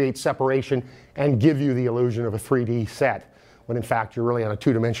again create separation and give you the illusion of a 3D set, when in fact you're really on a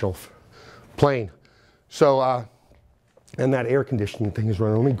two-dimensional plane. So, and that air conditioning thing is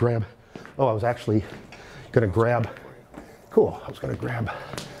running. Let me grab, oh, I was actually going to grab, cool, I was going to grab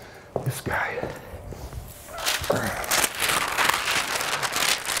this guy.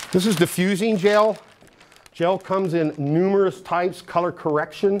 This is diffusing gel. Gel comes in numerous types, color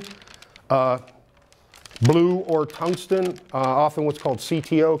correction, blue or tungsten, often what's called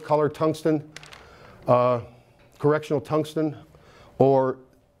CTO, color tungsten, correctional tungsten, or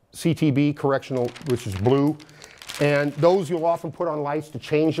CTB, correctional, which is blue. And those you'll often put on lights to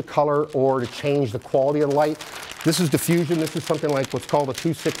change the color or to change the quality of the light. This is diffusion. This is something like what's called a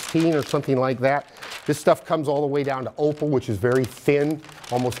 216 or something like that. This stuff comes all the way down to opal, which is very thin,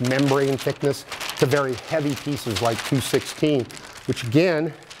 almost membrane thickness, to very heavy pieces like 216, which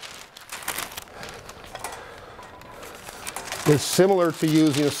again is similar to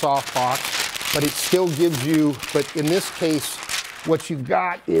using a softbox, but it still gives you, but in this case, what you've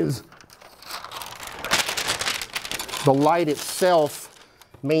got is the light itself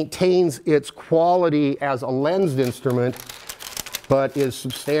maintains its quality as a lensed instrument, but is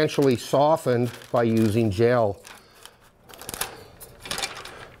substantially softened by using gel.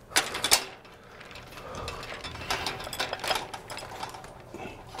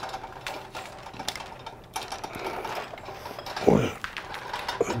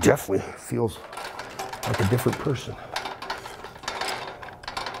 definitely feels like a different person.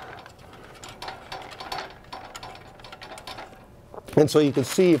 And so you can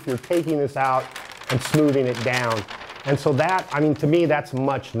see if you're taking this out and smoothing it down. And so that, I mean, to me, that's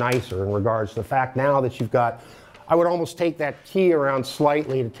much nicer in regards to the fact now that you've got, I would almost take that key around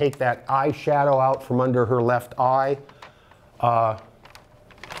slightly to take that eyeshadow out from under her left eye.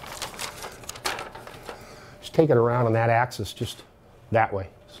 Just take it around on that axis, just that way,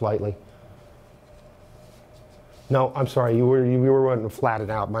 slightly. No, I'm sorry, you were wanting to flatten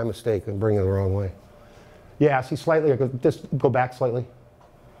it out. My mistake, I'm bringing it the wrong way. Yeah, see, slightly, just go back slightly.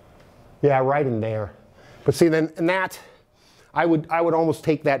 Yeah, right in there. But see, then, and that, I would almost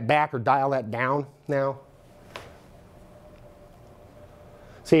take that back or dial that down now.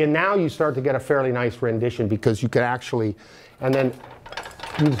 See, and now you start to get a fairly nice rendition because you can actually, and then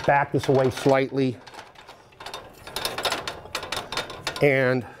you just back this away slightly.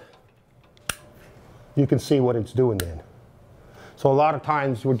 And you can see what it's doing then. So a lot of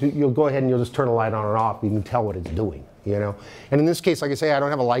times you'll go ahead and you'll just turn the light on or off. You can tell what it's doing, you know. And in this case, like I say, I don't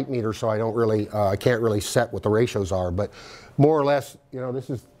have a light meter, so I don't really, I can't really set what the ratios are. But more or less, you know,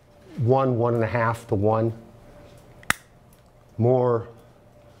 this is 1.5 to 1. More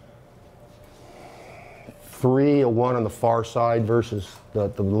 3 to 1 on the far side versus the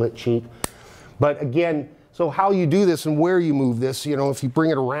lit cheek. But again, so how you do this and where you move this, you know, if you bring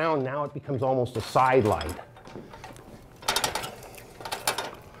it around, now it becomes almost a side light.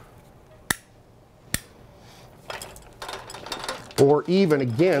 Or even,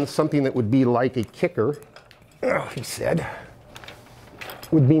 again, something that would be like a kicker, he said,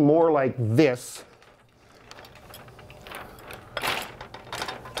 would be more like this.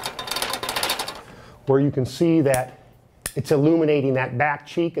 Where you can see that it's illuminating that back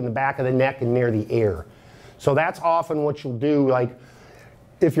cheek and the back of the neck and near the ear. So that's often what you'll do, like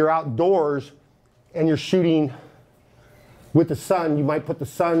if you're outdoors and you're shooting with the sun, you might put the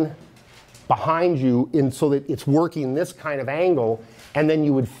sun behind you in so that it's working this kind of angle, and then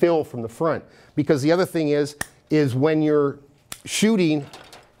you would fill from the front. Because the other thing is when you're shooting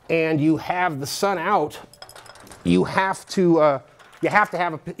and you have the sun out, you have to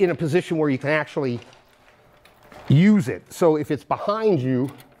have it in a position where you can actually use it. So if it's behind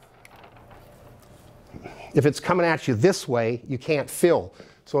you, if it's coming at you this way, you can't fill.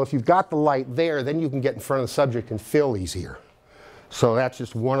 So if you've got the light there, then you can get in front of the subject and fill easier. So that's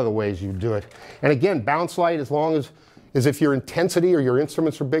just one of the ways you do it. And again, bounce light, as long as if your intensity or your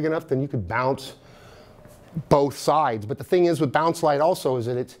instruments are big enough, then you could bounce both sides. But the thing is with bounce light also is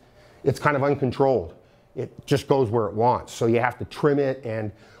that it's kind of uncontrolled. It just goes where it wants. So you have to trim it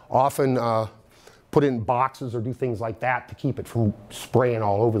and often put it in boxes or do things like that to keep it from spraying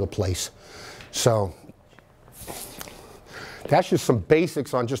all over the place. So that's just some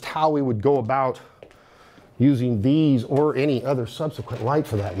basics on just how we would go about using these or any other subsequent light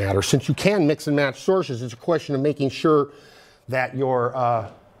for that matter. Since you can mix and match sources, it's a question of making sure that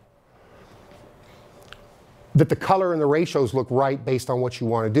that the color and the ratios look right based on what you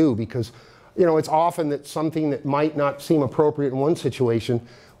want to do, because you know it's often that something that might not seem appropriate in one situation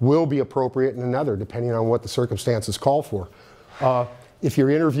will be appropriate in another, depending on what the circumstances call for. If your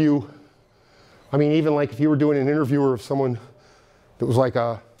interview, I mean, even like if you were doing an interview of someone that was like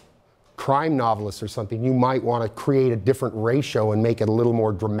a crime novelist or something, you might want to create a different ratio and make it a little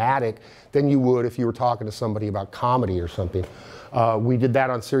more dramatic than you would if you were talking to somebody about comedy or something. We did that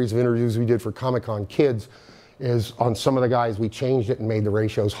on a series of interviews we did for Comic-Con Kids. Is on some of the guys we changed it and made the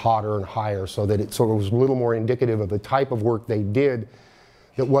ratios hotter and higher so that it was a little more indicative of the type of work they did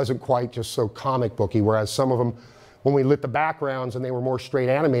that wasn't quite just so comic booky. Whereas some of them, when we lit the backgrounds and they were more straight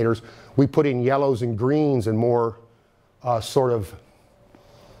animators, we put in yellows and greens and more sort of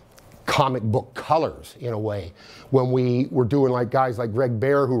comic book colors in a way. When we were doing like guys like Greg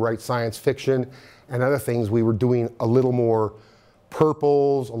Bear who writes science fiction and other things, we were doing a little more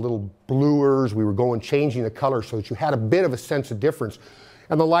purples, a little bluers. We were changing the color so that you had a bit of a sense of difference.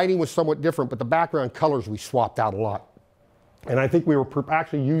 And the lighting was somewhat different, but the background colors we swapped out a lot. And I think we were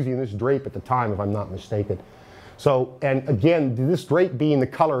actually using this drape at the time, if I'm not mistaken. So, and again, this drape being the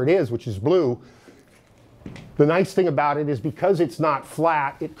color it is, which is blue, the nice thing about it is because it's not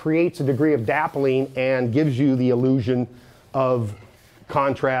flat, it creates a degree of dappling and gives you the illusion of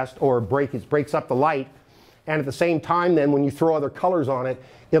contrast, or breaks up the light. And at the same time then, when you throw other colors on it,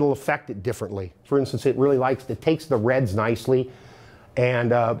 it'll affect it differently. For instance, it takes the reds nicely, and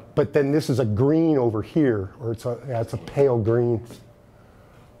but then this is a green over here, or it's a pale green,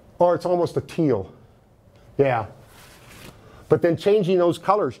 or it's almost a teal. Yeah. But then changing those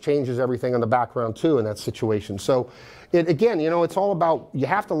colors changes everything on the background too in that situation. So again, you know, it's all about, you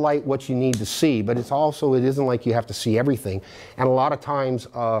have to light what you need to see, but it's also, it isn't like you have to see everything. And a lot of times,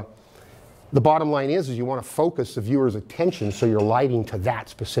 the bottom line is you want to focus the viewer's attention so you're lighting to that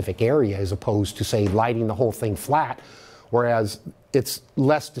specific area as opposed to, say, lighting the whole thing flat, whereas it's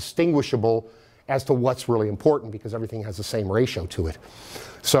less distinguishable as to what's really important because everything has the same ratio to it.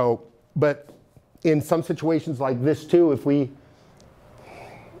 So, but in some situations like this too, if we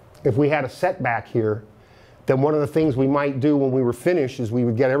had a setback here, then one of the things we might do when we were finished is we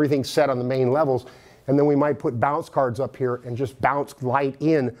would get everything set on the main levels, and then we might put bounce cards up here and just bounce light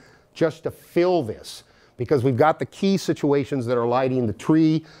in just to fill this, because we've got the key situations that are lighting the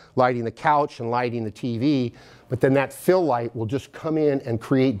tree, lighting the couch, and lighting the TV, but then that fill light will just come in and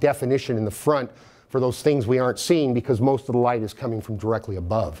create definition in the front for those things we aren't seeing because most of the light is coming from directly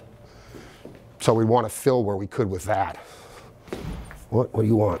above. So we want to fill where we could with that. What do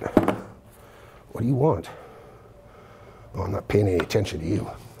you want? What do you want? Oh, I'm not paying any attention to you.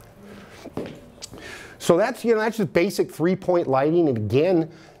 So that's, you know, that's just basic 3-point lighting, and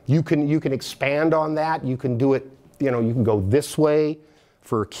again, you can expand on that. You can do it, you know, you can go this way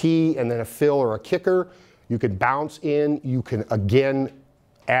for a key and then a fill or a kicker. You can bounce in. You can, again,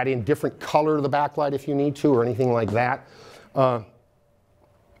 add in different color to the backlight if you need to or anything like that. And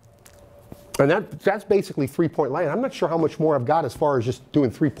that's basically 3-point lighting. I'm not sure how much more I've got as far as just doing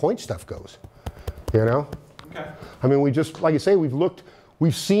 3-point stuff goes, you know? Okay. I mean, we just, like I say,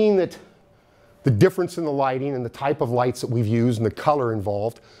 we've seen that the difference in the lighting and the type of lights that we've used and the color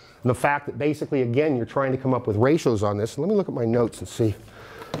involved, and the fact that basically, again, you're trying to come up with ratios on this. Let me look at my notes and see.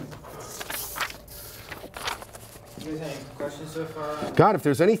 You guys have any questions so far? God, if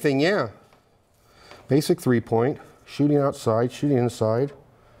there's anything, yeah. Basic 3-point, shooting outside, shooting inside.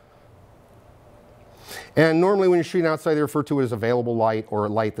 And normally when you're shooting outside, they refer to it as available light or a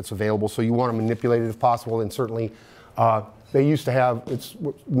light that's available, so you want to manipulate it if possible. And certainly, they used to have, it's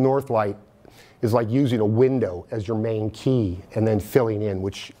north light is like using a window as your main key and then filling in,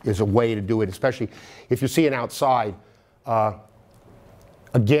 which is a way to do it, especially if you're seeing outside.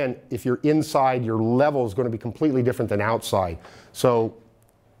 Again, if you're inside, your level is going to be completely different than outside. So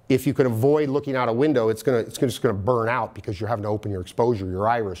if you can avoid looking out a window, it's just going to burn out because you're having to open your exposure, your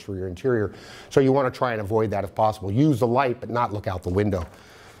iris for your interior. So you want to try and avoid that if possible. Use the light, but not look out the window.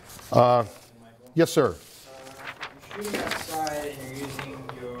 Yes, sir. You're shooting outside and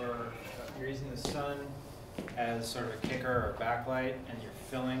you're using the sun as sort of a kicker or backlight, and you're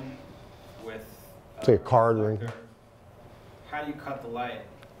filling with say a card or anything. How do you cut the light?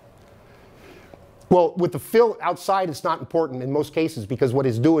 Well, with the fill outside, it's not important in most cases because what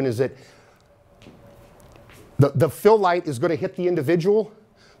it's doing is that the fill light is going to hit the individual,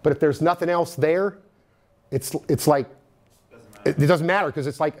 but if there's nothing else there, it's like, it doesn't matter because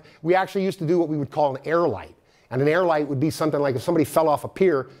it's like, we actually used to do what we would call an air light. And an air light would be something like if somebody fell off a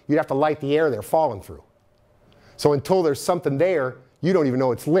pier, you'd have to light the air they're falling through. So until there's something there, you don't even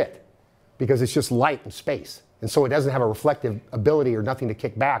know it's lit because it's just light and space. And so it doesn't have a reflective ability or nothing to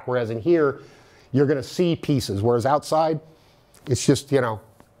kick back, whereas in here, you're going to see pieces, whereas outside, it's just, you know,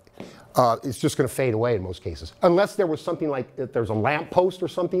 it's just going to fade away in most cases. Unless there was something like, if there's a lamp post or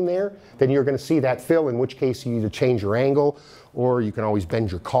something there, then you're going to see that fill, in which case you either change your angle, or you can always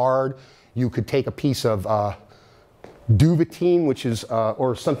bend your card. You could take a piece of duvetine, which is,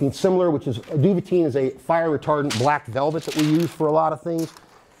 or something similar, which is, duvetine is a fire retardant black velvet that we use for a lot of things.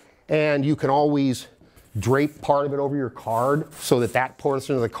 And you can always drape part of it over your card so that that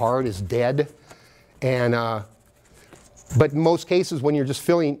portion of the card is dead. And, but in most cases when you're just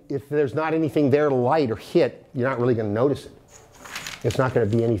filling, if there's not anything there to light or hit, you're not really going to notice it. It's not going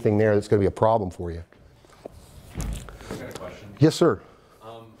to be anything there that's going to be a problem for you. I've got a question. Yes, sir.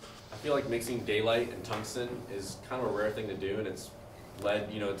 I feel like mixing daylight and tungsten is kind of a rare thing to do, and it's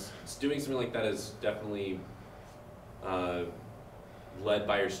led, you know, it's doing something like that is definitely led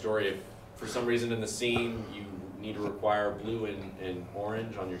by your story. If for some reason in the scene you need to require blue and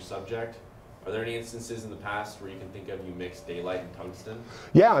orange on your subject, are there any instances in the past where you can think of you mix daylight and tungsten?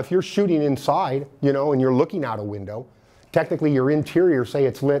 Yeah, if you're shooting inside, you know, and you're looking out a window, technically your interior, say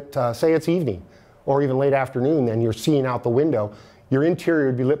it's lit, say it's evening or even late afternoon, and you're seeing out the window, your interior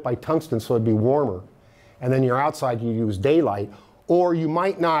would be lit by tungsten, so it'd be warmer. And then your outside, you use daylight. Or you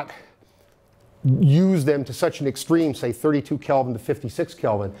might not use them to such an extreme, say 32 Kelvin to 56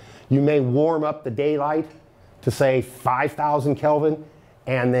 Kelvin. You may warm up the daylight to say 5,000 Kelvin,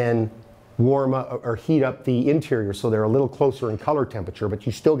 and then warm up or heat up the interior so they're a little closer in color temperature, but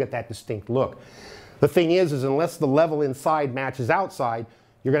you still get that distinct look. The thing is unless the level inside matches outside,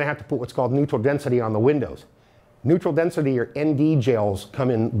 you're going to have to put what's called neutral density on the windows. Neutral density or ND gels come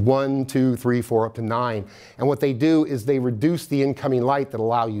in 1, 2, 3, 4, up to 9. And what they do is they reduce the incoming light that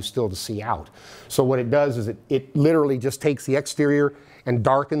allow you still to see out. So what it does is it literally just takes the exterior and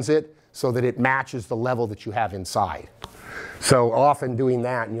darkens it so that it matches the level that you have inside. So often doing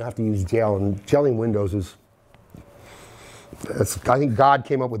that, and you have to use gel, and gelling windows is, I think God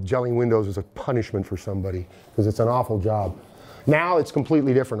came up with gelling windows as a punishment for somebody, because it's an awful job. Now it's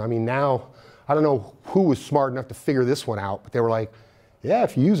completely different. I mean, now, I don't know who was smart enough to figure this one out, but they were like, yeah,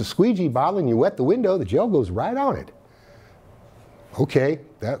 if you use a squeegee bottle and you wet the window, the gel goes right on it. Okay,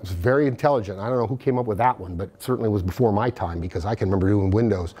 that was very intelligent. I don't know who came up with that one, but it certainly was before my time, because I can remember doing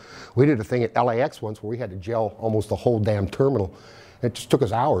windows. We did a thing at LAX once where we had to gel almost the whole damn terminal. It just took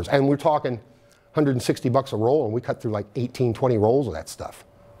us hours. And we're talking 160 bucks a roll, and we cut through like 18, 20 rolls of that stuff,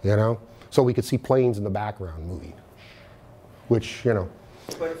 you know? So we could see planes in the background moving, which, you know.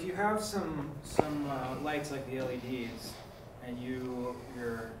 But if you have some lights like the LEDs, and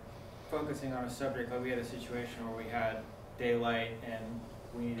you're focusing on a subject, like we had a situation where we had daylight and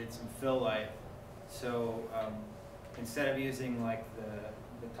we needed some fill light, so instead of using like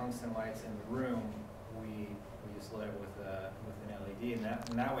the tungsten lights in the room, we just lit it with an LED,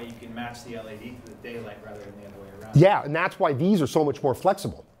 and that way you can match the LED to the daylight rather than the other way around. Yeah, and that's why these are so much more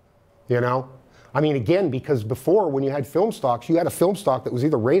flexible, you know? I mean, again, because before, when you had film stocks, you had a film stock that was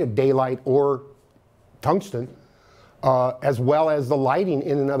either rated daylight or tungsten, as well as the lighting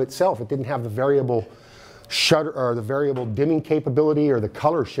in and of itself. It didn't have the variable shutter or the variable dimming capability or the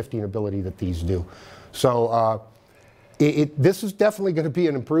color shifting ability that these do. So this is definitely going to be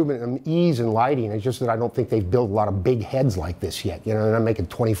an improvement in ease in lighting. It's just that I don't think they've built a lot of big heads like this yet. You know, they're not making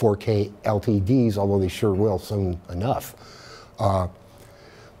 24K LTDs, although they sure will soon enough.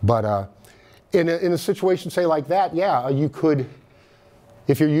 In a situation, say, like that, yeah, you could,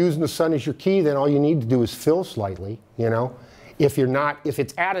 if you're using the sun as your key, then all you need to do is fill slightly, you know? If you're not, if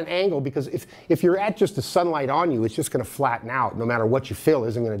it's at an angle, because if you're at just the sunlight on you, it's just going to flatten out. No matter what you fill,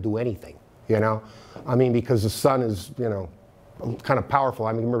 isn't going to do anything, you know? I mean, because the sun is, you know, kind of powerful.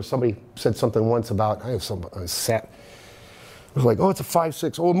 I mean, remember somebody said something once about, I was set. It was like, oh, it's a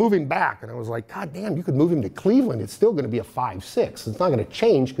 5.6. Oh, moving back. And I was like, God damn, you could move him to Cleveland. It's still going to be a 5.6. It's not going to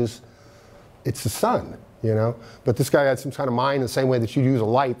change because it's the sun, you know? But this guy had some kind of mind the same way that you'd use a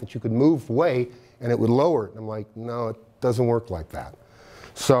light that you could move away and it would lower it. And I'm like, no, it doesn't work like that.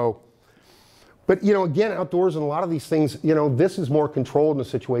 So, but, you know, again, outdoors and a lot of these things, you know, this is more controlled in a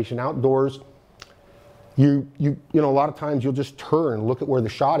situation. Outdoors, you know, a lot of times you'll just turn and look at where the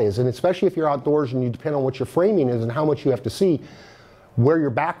shot is. And especially if you're outdoors and you depend on what your framing is and how much you have to see, where your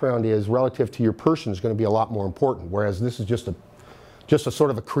background is relative to your person is going to be a lot more important. Whereas this is just a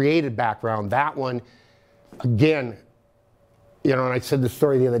sort of a created background. That one, again, you know, and I said this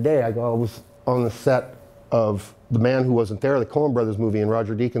story the other day. I was on the set of The Man Who Wasn't There, the Coen Brothers movie, and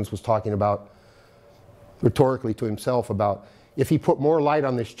Roger Deakins was talking about, rhetorically to himself, about if he put more light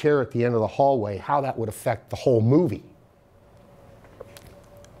on this chair at the end of the hallway, how that would affect the whole movie.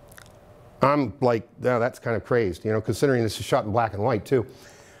 I'm like, yeah, that's kind of crazed, you know, considering this is shot in black and white too.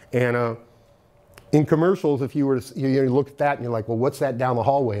 And in commercials, if you were to you look at that and you're like, well, what's that down the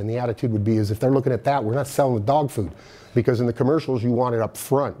hallway? And the attitude would be, is if they're looking at that, we're not selling the dog food. Because in the commercials, you want it up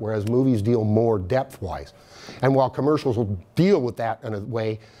front, whereas movies deal more depth-wise. And while commercials will deal with that in a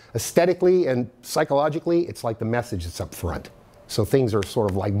way, aesthetically and psychologically, it's like the message that's up front. So things are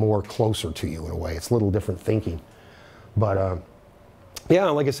sort of like more closer to you in a way. It's a little different thinking. But yeah,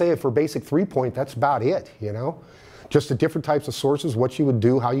 like I say, for basic 3-point, that's about it, you know? Just the different types of sources, what you would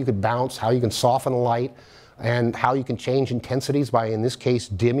do, how you could bounce, how you can soften a light, and how you can change intensities by, in this case,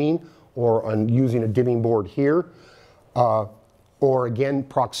 dimming, or using a dimming board here. Or again,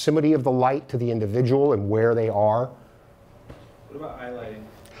 proximity of the light to the individual and where they are. What about highlighting?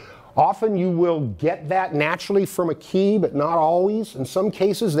 Often you will get that naturally from a key, but not always. In some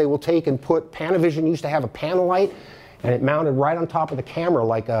cases, they will take and put, Panavision used to have a panel light, and it mounted right on top of the camera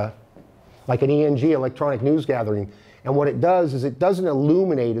like an ENG, electronic news gathering. And what it does is it doesn't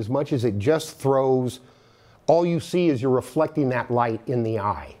illuminate as much as it just throws, all you see is you're reflecting that light in the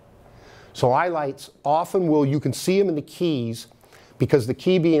eye. So eye lights often you can see them in the keys, because the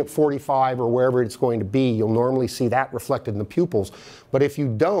key being at 45 or wherever it's going to be, you'll normally see that reflected in the pupils. But if you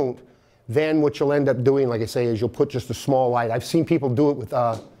don't, then what you'll end up doing, like I say, is you'll put just a small light. I've seen people do it with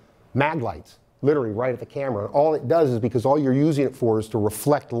mag lights, literally right at the camera. And all it does is, because all you're using it for is to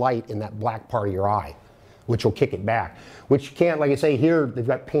reflect light in that black part of your eye, which will kick it back. Which you can't, like I say, here they've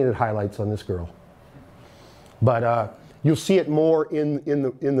got painted highlights on this girl. But you'll see it more in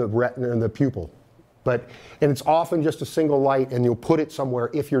the retina and the pupil. And it's often just a single light, and you'll put it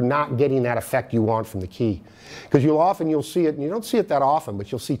somewhere if you're not getting that effect you want from the key. Because you'll see it, and you don't see it that often,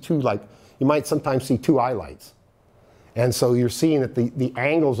 but you'll see you might sometimes see two eye lights. And so you're seeing that the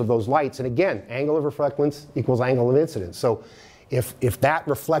angles of those lights, and again, angle of reflectance equals angle of incidence. So if that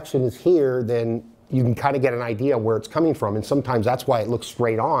reflection is here, then you can kind of get an idea where it's coming from. And sometimes that's why it looks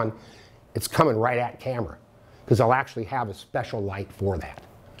straight on. It's coming right at camera, because they'll actually have a special light for that.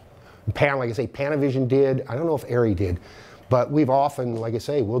 Like I say, Panavision did. I don't know if Arri did, but we've often, like I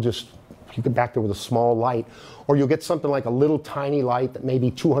say, you get back there with a small light, or you'll get something like a little tiny light that may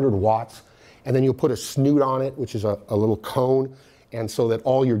be 200 watts, and then you'll put a snoot on it, which is a little cone, and so that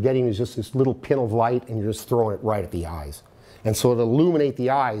all you're getting is just this little pin of light, and you're just throwing it right at the eyes. And so it'll illuminate the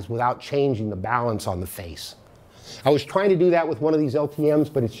eyes without changing the balance on the face. I was trying to do that with one of these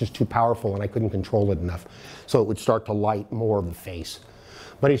LTMs, but it's just too powerful, and I couldn't control it enough. So it would start to light more of the face.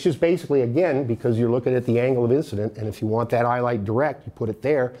 But it's just basically, again, because you're looking at the angle of incident, and if you want that eye light direct, you put it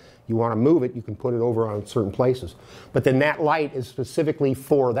there. You want to move it, you can put it over on certain places. But then that light is specifically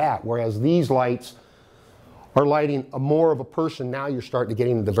for that, whereas these lights are lighting more of a person. Now you're starting to get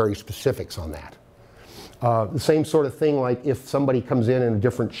into the very specifics on that. The same sort of thing, like if somebody comes in a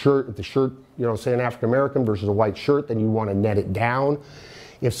different shirt, if the shirt, say an African American versus a white shirt, then you want to net it down.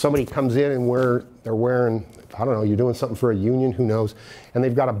 If somebody comes in and they're wearing, I don't know, you're doing something for a union, who knows, and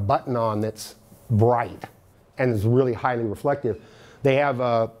they've got a button on that's bright and is really highly reflective. They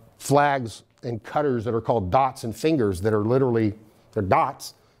have flags and cutters that are called dots and fingers that are literally, they're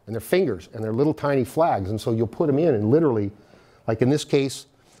dots and they're fingers and they're little tiny flags. And so you'll put them in and literally, like in this case,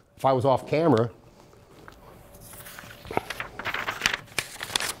 if I was off camera,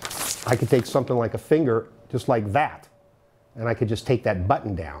 I could take something like a finger just like that, and I could just take that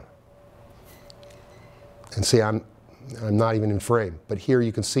button down. And see, I'm not even in frame. But here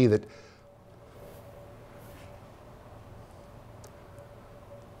you can see that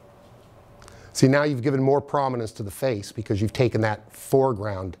see, now you've given more prominence to the face because you've taken that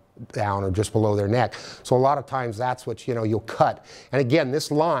foreground down or just below their neck. So a lot of times that's what you'll cut. And again,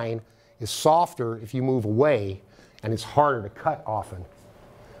 this line is softer if you move away, and it's harder to cut often.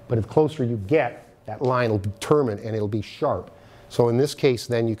 But the closer you get, that line will determine and it'll be sharp. So in this case,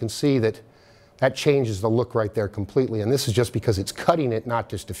 then you can see that changes the look right there completely. And this is just because it's cutting it, not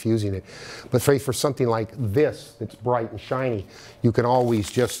just diffusing it. But for something like this, that's bright and shiny, you can always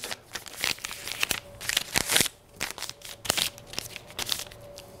just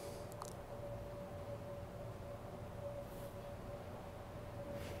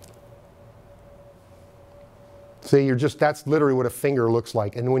see, that's literally what a finger looks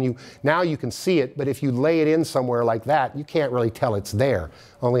like. And now you can see it, but if you lay it in somewhere like that, you can't really tell it's there,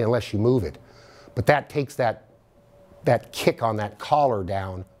 only unless you move it. But that takes that kick on that collar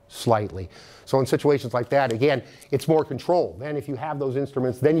down slightly. So in situations like that, again, it's more control. Then if you have those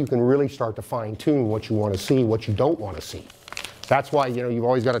instruments, then you can really start to fine tune what you want to see, what you don't want to see. That's why, you've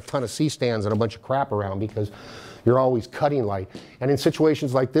always got a ton of C-stands and a bunch of crap around, because you're always cutting light. And in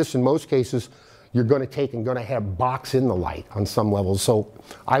situations like this, in most cases, you're going to take and going to have box in the light on some levels. So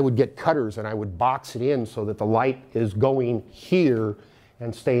I would get cutters and I would box it in so that the light is going here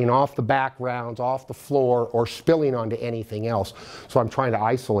and staying off the backgrounds, off the floor, or spilling onto anything else. So I'm trying to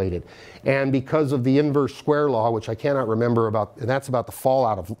isolate it. And because of the inverse square law, which I cannot remember about, and that's about the fall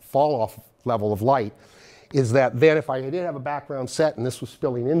off level of light, is that then if I did have a background set and this was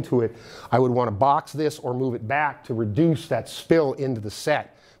spilling into it, I would want to box this or move it back to reduce that spill into the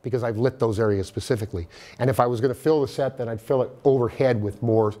set, because I've lit those areas specifically. And if I was going to fill the set, then I'd fill it overhead with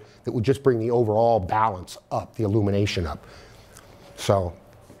more that would just bring the overall balance up, the illumination up. So,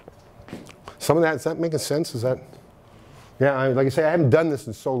 some of that, is that making sense? Is that, yeah, like I say, I haven't done this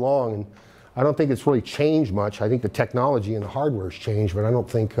in so long, and I don't think it's really changed much. I think the technology and the hardware's changed, but I don't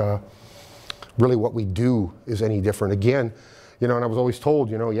think really what we do is any different. Again, and I was always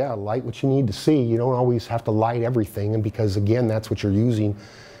told, yeah, light what you need to see. You don't always have to light everything, and because again, that's what you're using,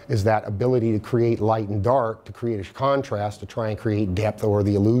 is that ability to create light and dark, to create a contrast, to try and create depth or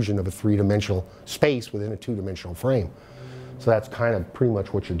the illusion of a three-dimensional space within a two-dimensional frame. So that's kind of pretty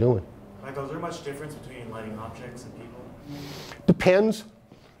much what you're doing. Michael, is there much difference between lighting objects and people? Depends.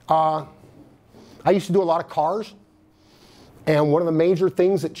 I used to do a lot of cars. And one of the major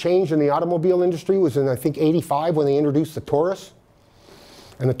things that changed in the automobile industry was in, I think, '85 when they introduced the Taurus.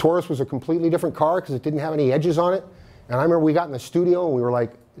 And the Taurus was a completely different car because it didn't have any edges on it. And I remember we got in the studio and we were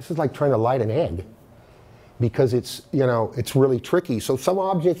like, this is like trying to light an egg, because it's, it's really tricky. So some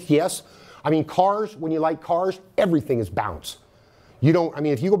objects, yes. I mean, cars, when you light cars, everything is bounce.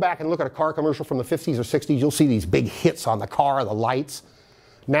 If you go back and look at a car commercial from the 50s or 60s, you'll see these big hits on the car, the lights.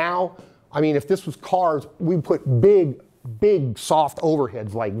 Now, I mean, if this was cars, we put big, big soft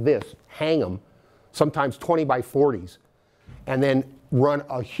overheads like this, hang them, sometimes 20 by 40s, and then run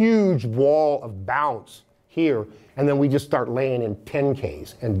a huge wall of bounce here, and then we just start laying in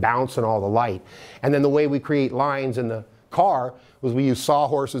 10Ks and bouncing all the light. And then the way we create lines in the car was we use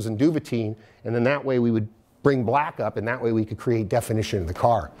sawhorses and duvetine, and then that way we would bring black up, and that way we could create definition in the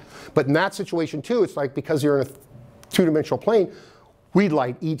car. But in that situation too, it's like because you're in a two-dimensional plane, we'd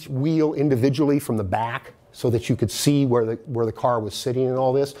light each wheel individually from the back so that you could see where the car was sitting and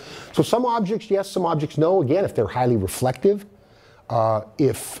all this. So some objects yes, some objects no. Again, if they're highly reflective,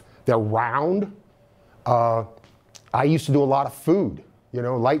 if they're round. I used to do a lot of food. You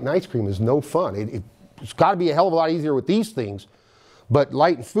know, light and ice cream is no fun. It's got to be a hell of a lot easier with these things, but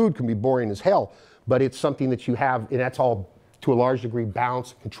light and food can be boring as hell. But it's something that you have, and that's all to a large degree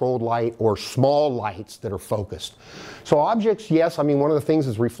bounce, controlled light, or small lights that are focused. So objects, yes, I mean, one of the things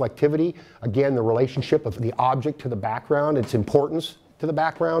is reflectivity. Again, the relationship of the object to the background, its importance to the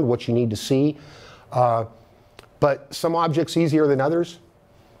background, what you need to see. But some objects easier than others.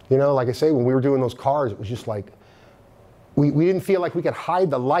 You know, like I say, when we were doing those cars, it was just like, we didn't feel like we could hide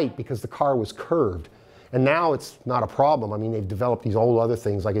the light because the car was curved. And now it's not a problem. I mean, they've developed these old other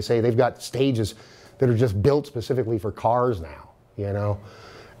things. Like I say, they've got stages that are just built specifically for cars now, you know.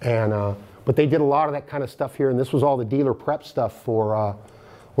 And, but they did a lot of that kind of stuff here, and this was all the dealer prep stuff for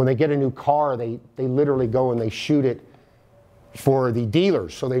when they get a new car, they literally go and they shoot it for the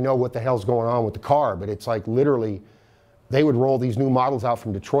dealers so they know what the hell's going on with the car. But it's like literally, they would roll these new models out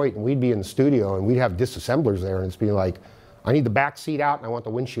from Detroit, and we'd be in the studio, and we'd have disassemblers there, and it's be like, I need the back seat out, and I want the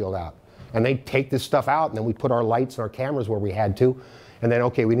windshield out. And they'd take this stuff out, and then we put our lights and our cameras where we had to, and then,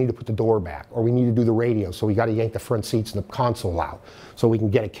 okay, we need to put the door back, or we need to do the radio, so we got to yank the front seats and the console out, so we can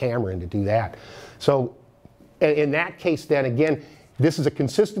get a camera in to do that. So in that case, then again, this is a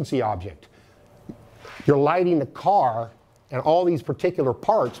consistency object. You're lighting the car and all these particular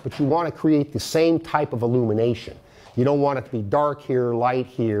parts, but you want to create the same type of illumination. You don't want it to be dark here, light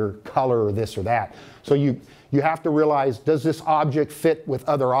here, color, or this or that. So you have to realize, does this object fit with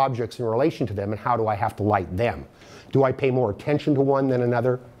other objects in relation to them, and how do I have to light them? Do I pay more attention to one than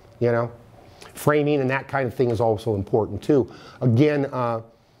another? You know, framing and that kind of thing is also important too. Again,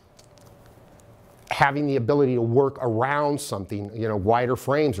 having the ability to work around something, you know, wider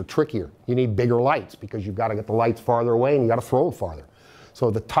frames are trickier. You need bigger lights because you've got to get the lights farther away and you got to throw them farther. So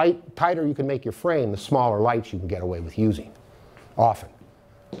the tighter you can make your frame, the smaller lights you can get away with using, often.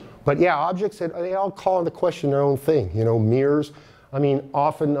 But yeah, objects, they all call into question their own thing. You know, mirrors. I mean,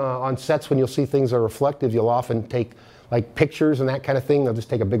 often on sets when you'll see things that are reflective, you'll often take like pictures and that kind of thing. They'll just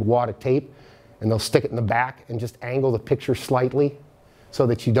take a big wad of tape and they'll stick it in the back and just angle the picture slightly so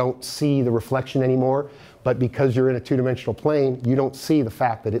that you don't see the reflection anymore. But because you're in a two-dimensional plane, you don't see the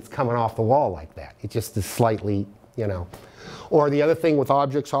fact that it's coming off the wall like that. It just is slightly, you know. Or the other thing with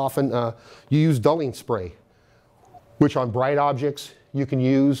objects, often you use dulling spray, which on bright objects you can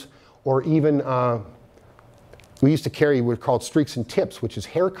use, or even we used to carry what are called streaks and tips, which is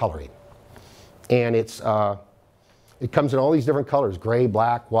hair coloring. And it comes in all these different colors: gray,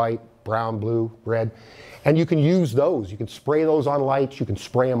 black, white, brown, blue, red. And you can use those. You can spray those on lights, you can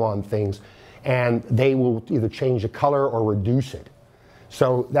spray them on things, and they will either change the color or reduce it.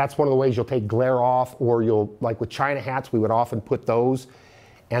 So that's one of the ways you'll take glare off, or you'll, like with China hats, we would often put those,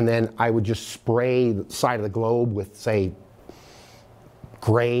 and then I would just spray the side of the globe with, say,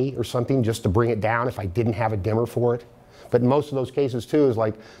 gray or something just to bring it down if I didn't have a dimmer for it. But in most of those cases too, is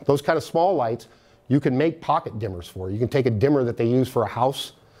like those kind of small lights, you can make pocket dimmers for. You can take a dimmer that they use for a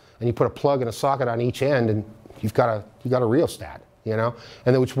house, and you put a plug and a socket on each end, and you've got a rheostat, you know,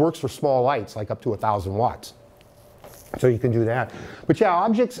 and then which works for small lights, like up to 1,000 watts. So you can do that. But yeah,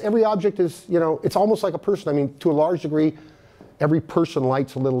 objects, every object is, you know, it's almost like a person. I mean, to a large degree, every person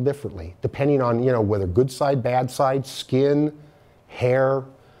lights a little differently, depending on, you know, whether good side, bad side, skin, hair,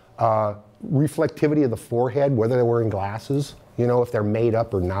 reflectivity of the forehead, whether they're wearing glasses, you know, if they're made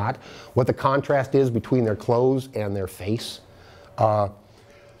up or not, what the contrast is between their clothes and their face.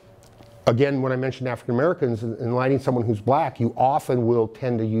 Again, when I mentioned African Americans and lighting someone who's black, you often will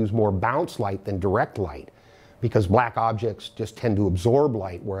tend to use more bounce light than direct light, because black objects just tend to absorb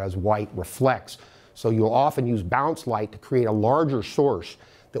light, whereas white reflects. So you'll often use bounce light to create a larger source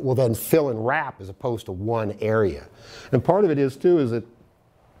that will then fill and wrap as opposed to one area. And part of it is too, is that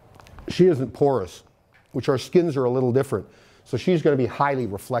she isn't porous, which our skins are a little different. So she's going to be highly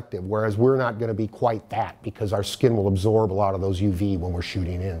reflective, whereas we're not going to be quite that, because our skin will absorb a lot of those UV when we're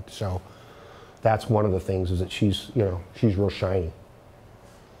shooting in. So that's one of the things, is that she's, you know, she's real shiny.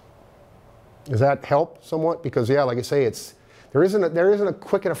 Does that help somewhat? Because yeah, like I say, There isn't a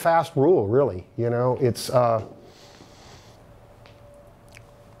quick and a fast rule, really. You know, it's. Have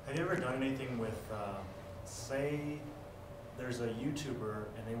you ever done anything with, say, there's a YouTuber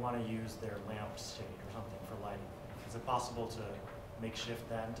and they want to use their lamp shade or something for lighting? Is it possible to makeshift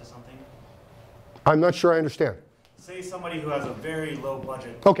that into something? I'm not sure I understand. Say somebody who has a very low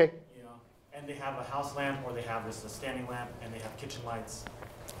budget. Okay. You know, and they have a house lamp or they have this a standing lamp and they have kitchen lights.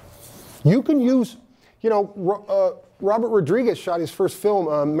 You can use, you know, Robert Rodriguez shot his first film,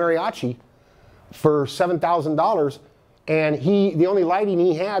 Mariachi, for $7,000, and the only lighting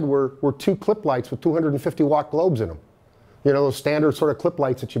he had were 2 clip lights with 250 watt globes in them. You know, those standard sort of clip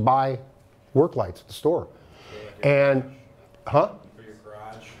lights that you buy, work lights at the store. And, huh? For your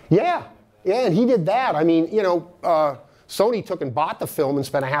garage. Yeah, yeah, and he did that. I mean, you know, Sony took and bought the film and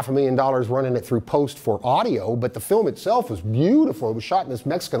spent $500,000 running it through post for audio, but the film itself was beautiful. It was shot in this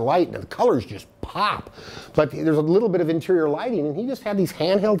Mexican light, and the colors just pop. But there's a little bit of interior lighting, and he just had these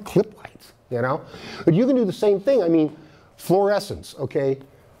handheld clip lights, you know? But you can do the same thing. I mean, fluorescents, okay?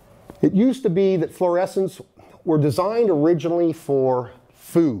 It used to be that fluorescents were designed originally for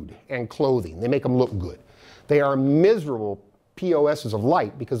food and clothing. They make them look good. They are miserable POSs of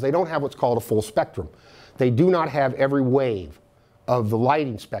light because they don't have what's called a full spectrum. They do not have every wave of the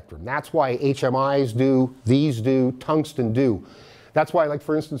lighting spectrum. That's why HMIs do, these do, tungsten do. That's why, like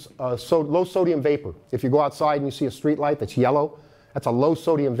for instance, low sodium vapor. If you go outside and you see a street light that's yellow, that's a low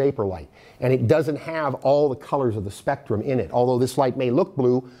sodium vapor light. And it doesn't have all the colors of the spectrum in it. Although this light may look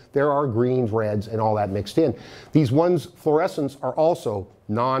blue, there are greens, reds, and all that mixed in. These ones, fluorescents, are also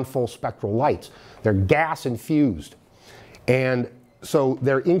non-full spectral lights. They're gas infused. And so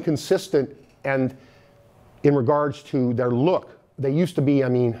they're inconsistent, and in regards to their look, they used to be, I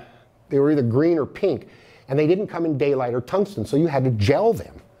mean, they were either green or pink, and they didn't come in daylight or tungsten, so you had to gel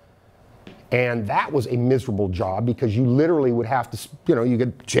them. And that was a miserable job because you literally would have to, you know, you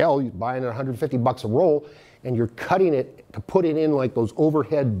get gel, you're buying it $150 a roll, and you're cutting it to put it in like those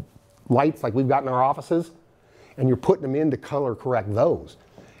overhead lights like we've got in our offices, and you're putting them in to color correct those.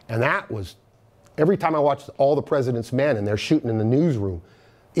 And that was, every time I watched All the President's Men and they're shooting in the newsroom,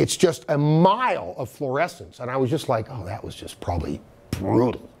 it's just a mile of fluorescence. And I was just like, oh, that was just probably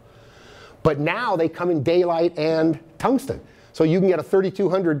brutal. But now they come in daylight and tungsten. So you can get a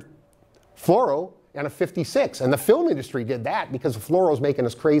 3200 fluoro and a 56. And the film industry did that because the fluoro's making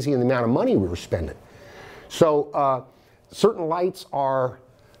us crazy in the amount of money we were spending. So certain lights are,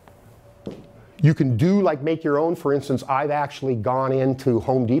 you can do like make your own. For instance, I've actually gone into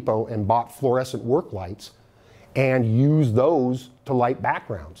Home Depot and bought fluorescent work lights and use those to light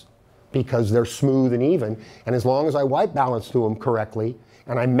backgrounds because they're smooth and even. And as long as I white balance to them correctly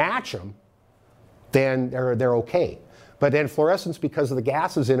and I match them, then they're okay. But then fluorescents, because of the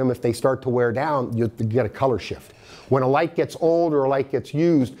gases in them, if they start to wear down, you get a color shift. When a light gets old or a light gets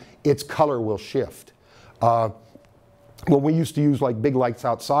used, its color will shift. When we used to use like big lights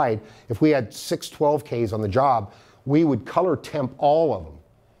outside, if we had 6 12Ks on the job, we would color temp all of them.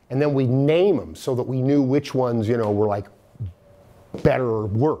 And then we'd name them so that we knew which ones, you know, were like better or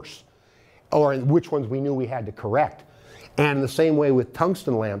worse, or which ones we knew we had to correct. And the same way with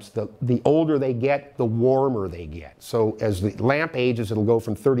tungsten lamps, the older they get, the warmer they get. So as the lamp ages, it'll go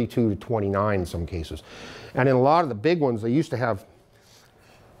from 32 to 29 in some cases. And in a lot of the big ones, they used to have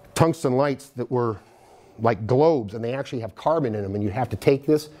tungsten lights that were like globes, and they actually have carbon in them, and you'd have to take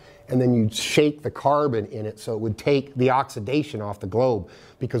this and then you'd shake the carbon in it so it would take the oxidation off the globe,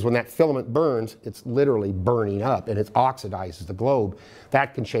 because when that filament burns, it's literally burning up and it oxidizes the globe.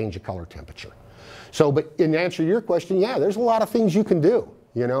 That can change the color temperature. So, but in answer to your question, yeah, there's a lot of things you can do.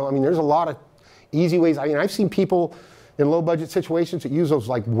 You know, I mean, there's a lot of easy ways. I mean, I've seen people in low budget situations that use those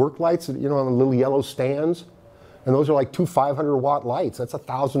like work lights, you know, on the little yellow stands. And those are like 2 500 watt lights. That's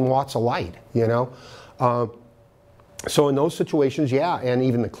 1,000 watts of light, you know. So in those situations, yeah, and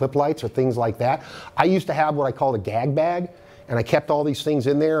even the clip lights or things like that. I used to have what I called a gag bag, and I kept all these things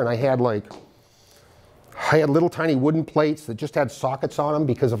in there, and I had little tiny wooden plates that just had sockets on them,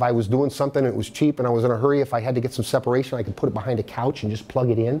 because if I was doing something and it was cheap and I was in a hurry, if I had to get some separation, I could put it behind a couch and just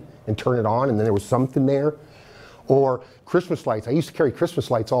plug it in and turn it on, and then there was something there. Or Christmas lights. I used to carry Christmas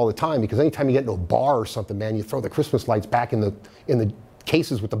lights all the time, because anytime you get into a bar or something, man, you throw the Christmas lights back in the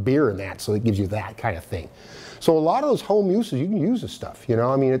cases with the beer and that, so it gives you that kind of thing. So a lot of those home uses, you can use this stuff, you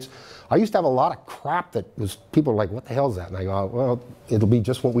know. I mean, I used to have a lot of crap that was, people were like, what the hell is that? And I go, well, it'll be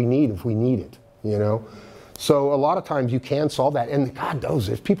just what we need if we need it, you know. So a lot of times you can solve that. And God knows,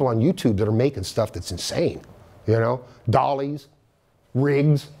 there's people on YouTube that are making stuff that's insane, you know. Dollies,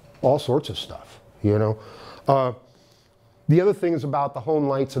 rigs, all sorts of stuff, you know. The other things about the home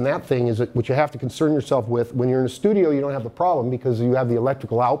lights and that thing is that what you have to concern yourself with when you're in a studio, you don't have the problem because you have the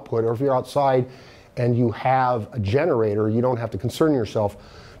electrical output, or if you're outside and you have a generator, you don't have to concern yourself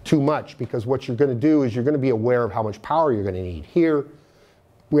too much, because what you're going to do is you're going to be aware of how much power you're going to need. Here,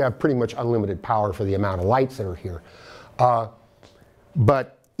 we have pretty much unlimited power for the amount of lights that are here.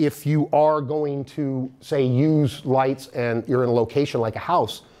 But if you are going to, say, use lights and you're in a location like a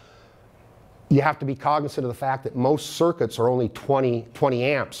house, you have to be cognizant of the fact that most circuits are only 20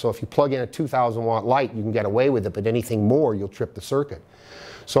 amps. So if you plug in a 2,000 watt light, you can get away with it, but anything more, you'll trip the circuit.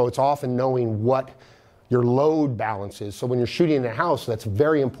 So it's often knowing what your load balance is. So when you're shooting in a house, that's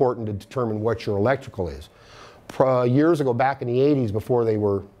very important to determine what your electrical is. Years ago, back in the 80s, before they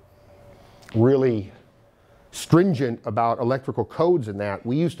were really stringent about electrical codes and that,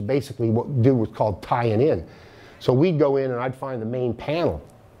 we used to basically do what's called tying in. So we'd go in and I'd find the main panel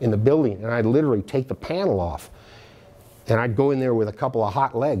in the building, and I'd literally take the panel off, and I'd go in there with a couple of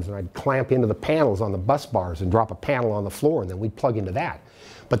hot legs and I'd clamp into the panels on the bus bars and drop a panel on the floor, and then we'd plug into that.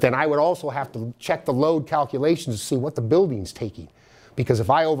 But then I would also have to check the load calculations to see what the building's taking, because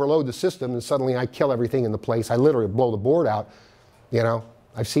if I overload the system and suddenly I kill everything in the place, I literally blow the board out. You know,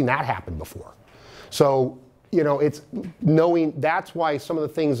 I've seen that happen before. So, you know, it's knowing, that's why some of the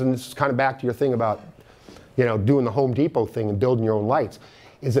things, and this is kind of back to your thing about, you know, doing the Home Depot thing and building your own lights,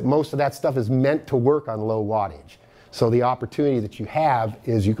 is that most of that stuff is meant to work on low wattage. So the opportunity that you have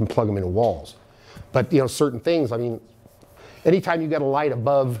is you can plug them into walls. But, you know, certain things, I mean, anytime you get a light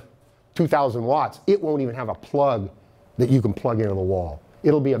above 2,000 watts, it won't even have a plug that you can plug into the wall.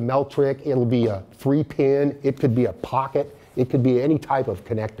 It'll be a Meltrick, it'll be a 3-pin, it could be a pocket, it could be any type of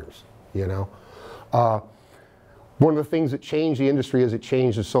connectors, you know. One of the things that changed the industry is it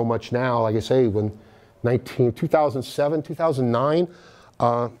changes so much now. Like I say, when 2007, 2009,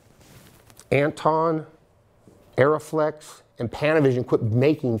 Anton, Aeroflex, and Panavision quit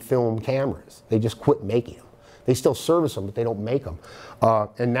making film cameras. They just quit making them. They still service them, but they don't make them.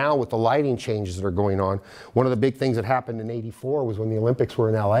 And now with the lighting changes that are going on, one of the big things that happened in '84 was when the Olympics were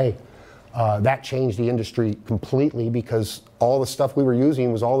in LA. That changed the industry completely, because all the stuff we were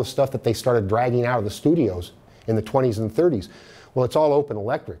using was all the stuff that they started dragging out of the studios in the 20s and 30s. Well, it's all open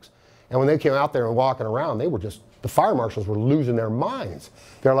electrics. And when they came out there and walking around, they were just, the fire marshals were losing their minds.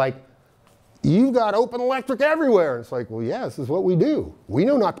 They're like, you've got open electric everywhere. And it's like, well, yeah, this is what we do. We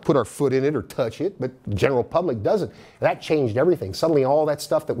know not to put our foot in it or touch it, but the general public doesn't. That changed everything. Suddenly all that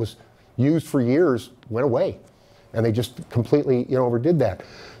stuff that was used for years went away. And they just completely, you know, overdid that.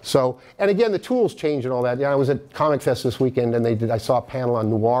 So, and again, the tools changed and all that. Yeah, I was at Comic Fest this weekend, and I saw a panel on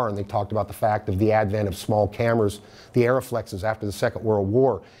noir, and they talked about the fact of the advent of small cameras, the Aeroflexes after the Second World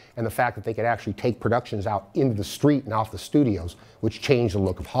War, and the fact that they could actually take productions out into the street and off the studios, which changed the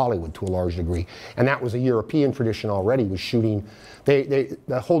look of Hollywood to a large degree. And that was a European tradition already, was shooting. The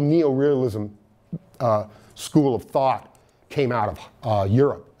whole neorealism school of thought came out of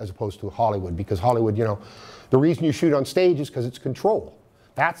Europe as opposed to Hollywood, because Hollywood, you know, the reason you shoot on stage is because it's control.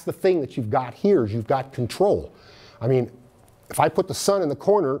 That's the thing that you've got here, is you've got control. I mean, if I put the sun in the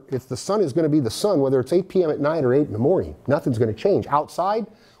corner, if the sun is going to be the sun, whether it's 8 p.m. at night or 8 in the morning, nothing's going to change. Outside,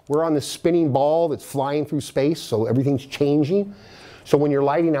 we're on this spinning ball that's flying through space, so everything's changing. So when you're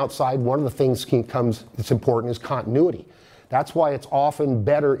lighting outside, one of the things that's important is continuity. That's why it's often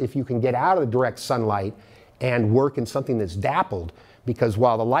better if you can get out of the direct sunlight and work in something that's dappled, because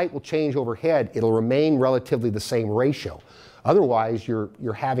while the light will change overhead, it'll remain relatively the same ratio. Otherwise, you're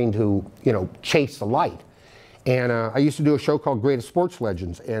having to, you know, chase the light. And I used to do a show called Greatest Sports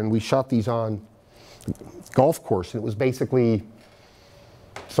Legends, and we shot these on golf course, and it was basically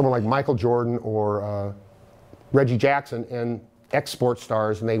someone like Michael Jordan or Reggie Jackson and ex-sports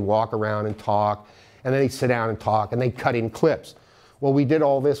stars, and they'd walk around and talk, and then they'd sit down and talk, and they'd cut in clips. Well, we did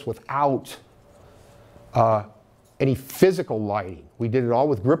all this without any physical lighting. We did it all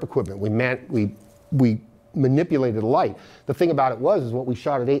with grip equipment. We manipulated the light. The thing about it was what we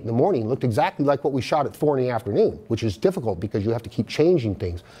shot at 8 in the morning looked exactly like what we shot at 4 in the afternoon, which is difficult because you have to keep changing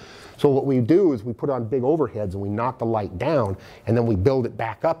things. So what we do is we put on big overheads and we knock the light down, and then we build it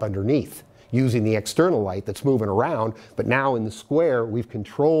back up underneath using the external light that's moving around. But now in the square, we've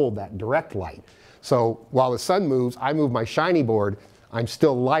controlled that direct light. So while the sun moves, I move my shiny board, I'm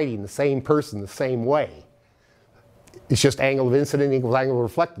still lighting the same person the same way. It's just angle of incident equals angle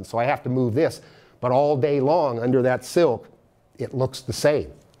of reflectance. So I have to move this. But all day long under that silk, it looks the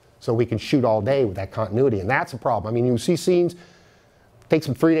same. So we can shoot all day with that continuity. And that's a problem. I mean, you see scenes, it takes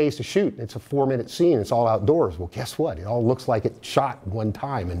them 3 days to shoot. It's a 4-minute scene. It's all outdoors. Well, guess what? It all looks like it's shot one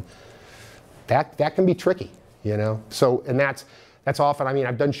time. And that can be tricky, you know? So, and that's often, I mean,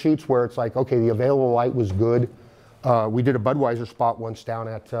 I've done shoots where it's like, okay, the available light was good. We did a Budweiser spot once down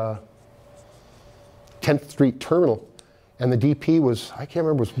at 10th Street Terminal. And the DP was, I can't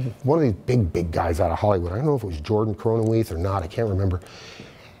remember, was one of these big guys out of Hollywood. I don't know if it was Jordan Cronenweth or not, I can't remember.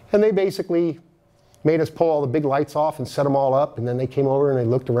 And they basically made us pull all the big lights off and set them all up. And then they came over and they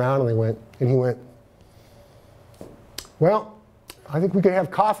looked around and they went, and he went, well, I think we could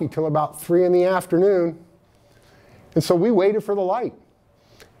have coffee till about 3 in the afternoon. And so we waited for the light.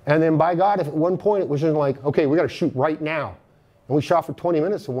 And then by God, if at one point it was just like, okay, we got to shoot right now. And we shot for 20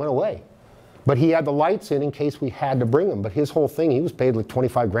 minutes and went away. But he had the lights in case we had to bring them. But his whole thing, he was paid like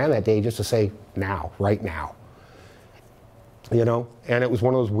 25 grand that day just to say, now, right now. You know, and it was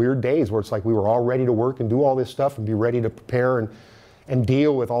one of those weird days where it's like we were all ready to work and do all this stuff and be ready to prepare and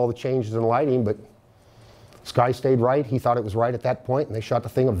deal with all the changes in lighting. But sky stayed right. He thought it was right at that point, and they shot the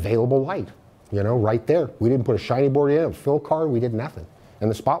thing available light, you know, right there. We didn't put a shiny board in, a fill card, we did nothing. And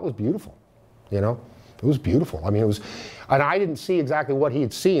the spot was beautiful, you know. It was beautiful. I mean, it was, and I didn't see exactly what he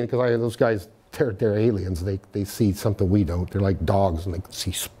had seen because those guys, they're aliens. They see something we don't. They're like dogs and they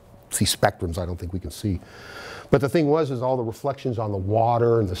see spectrums I don't think we can see. But the thing was, is all the reflections on the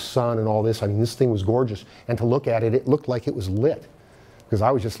water and the sun and all this. I mean, this thing was gorgeous. And to look at it, it looked like it was lit. Because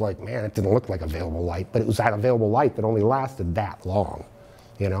I was just like, man, it didn't look like available light. But it was that available light that only lasted that long,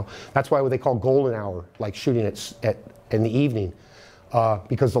 you know. That's why what they call golden hour, like shooting in the evening,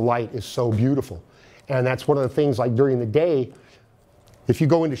 because the light is so beautiful. And that's one of the things, like during the day, if you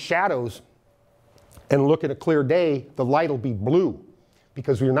go into shadows and look at a clear day, the light will be blue.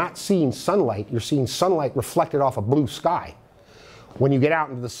 Because you're not seeing sunlight, you're seeing sunlight reflected off a blue sky. When you get out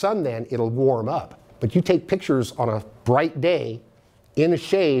into the sun then, it'll warm up. But you take pictures on a bright day in the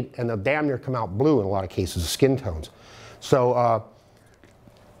shade and they'll damn near come out blue in a lot of cases, skin tones. So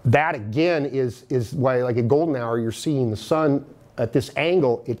that again is why, like at golden hour, you're seeing the sun at this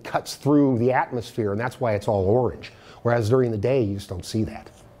angle, it cuts through the atmosphere, and that's why it's all orange. Whereas during the day, you just don't see that,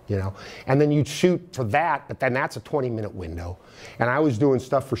 you know. And then you'd shoot for that, but then that's a 20-minute window. And I was doing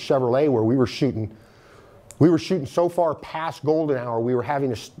stuff for Chevrolet where we were shooting so far past golden hour, we were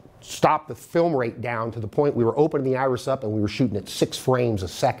having to stop the film rate down to the point we were opening the iris up and we were shooting at 6 frames a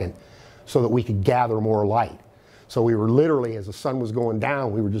second so that we could gather more light. So we were literally, as the sun was going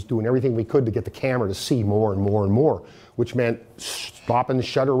down, we were just doing everything we could to get the camera to see more and more and more, which meant stopping the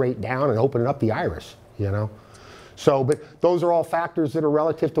shutter rate down and opening up the iris, you know. So, but those are all factors that are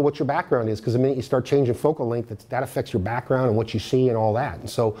relative to what your background is, because the minute you start changing focal length, that affects your background and what you see and all that. And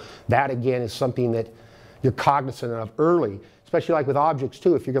so that, again, is something that you're cognizant of early, especially like with objects,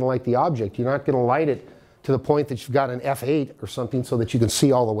 too. If you're going to light the object, you're not going to light it to the point that you've got an f8 or something so that you can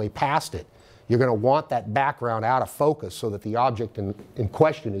see all the way past it. You're going to want that background out of focus so that the object in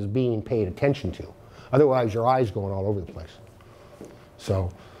question is being paid attention to. Otherwise, your eye's going all over the place. So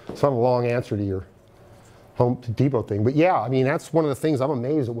it's not a long answer to your Home Depot thing. But yeah, I mean, that's one of the things. I'm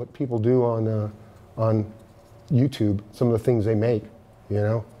amazed at what people do on YouTube, some of the things they make, you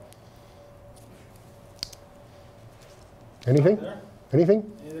know. Anything?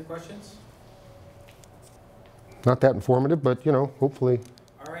 Anything? Any other questions? Not that informative, but, you know, hopefully.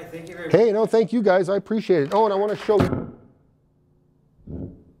 All right, thank you very much. Hey, no, thank you guys. I appreciate it. Oh, and I want to show you.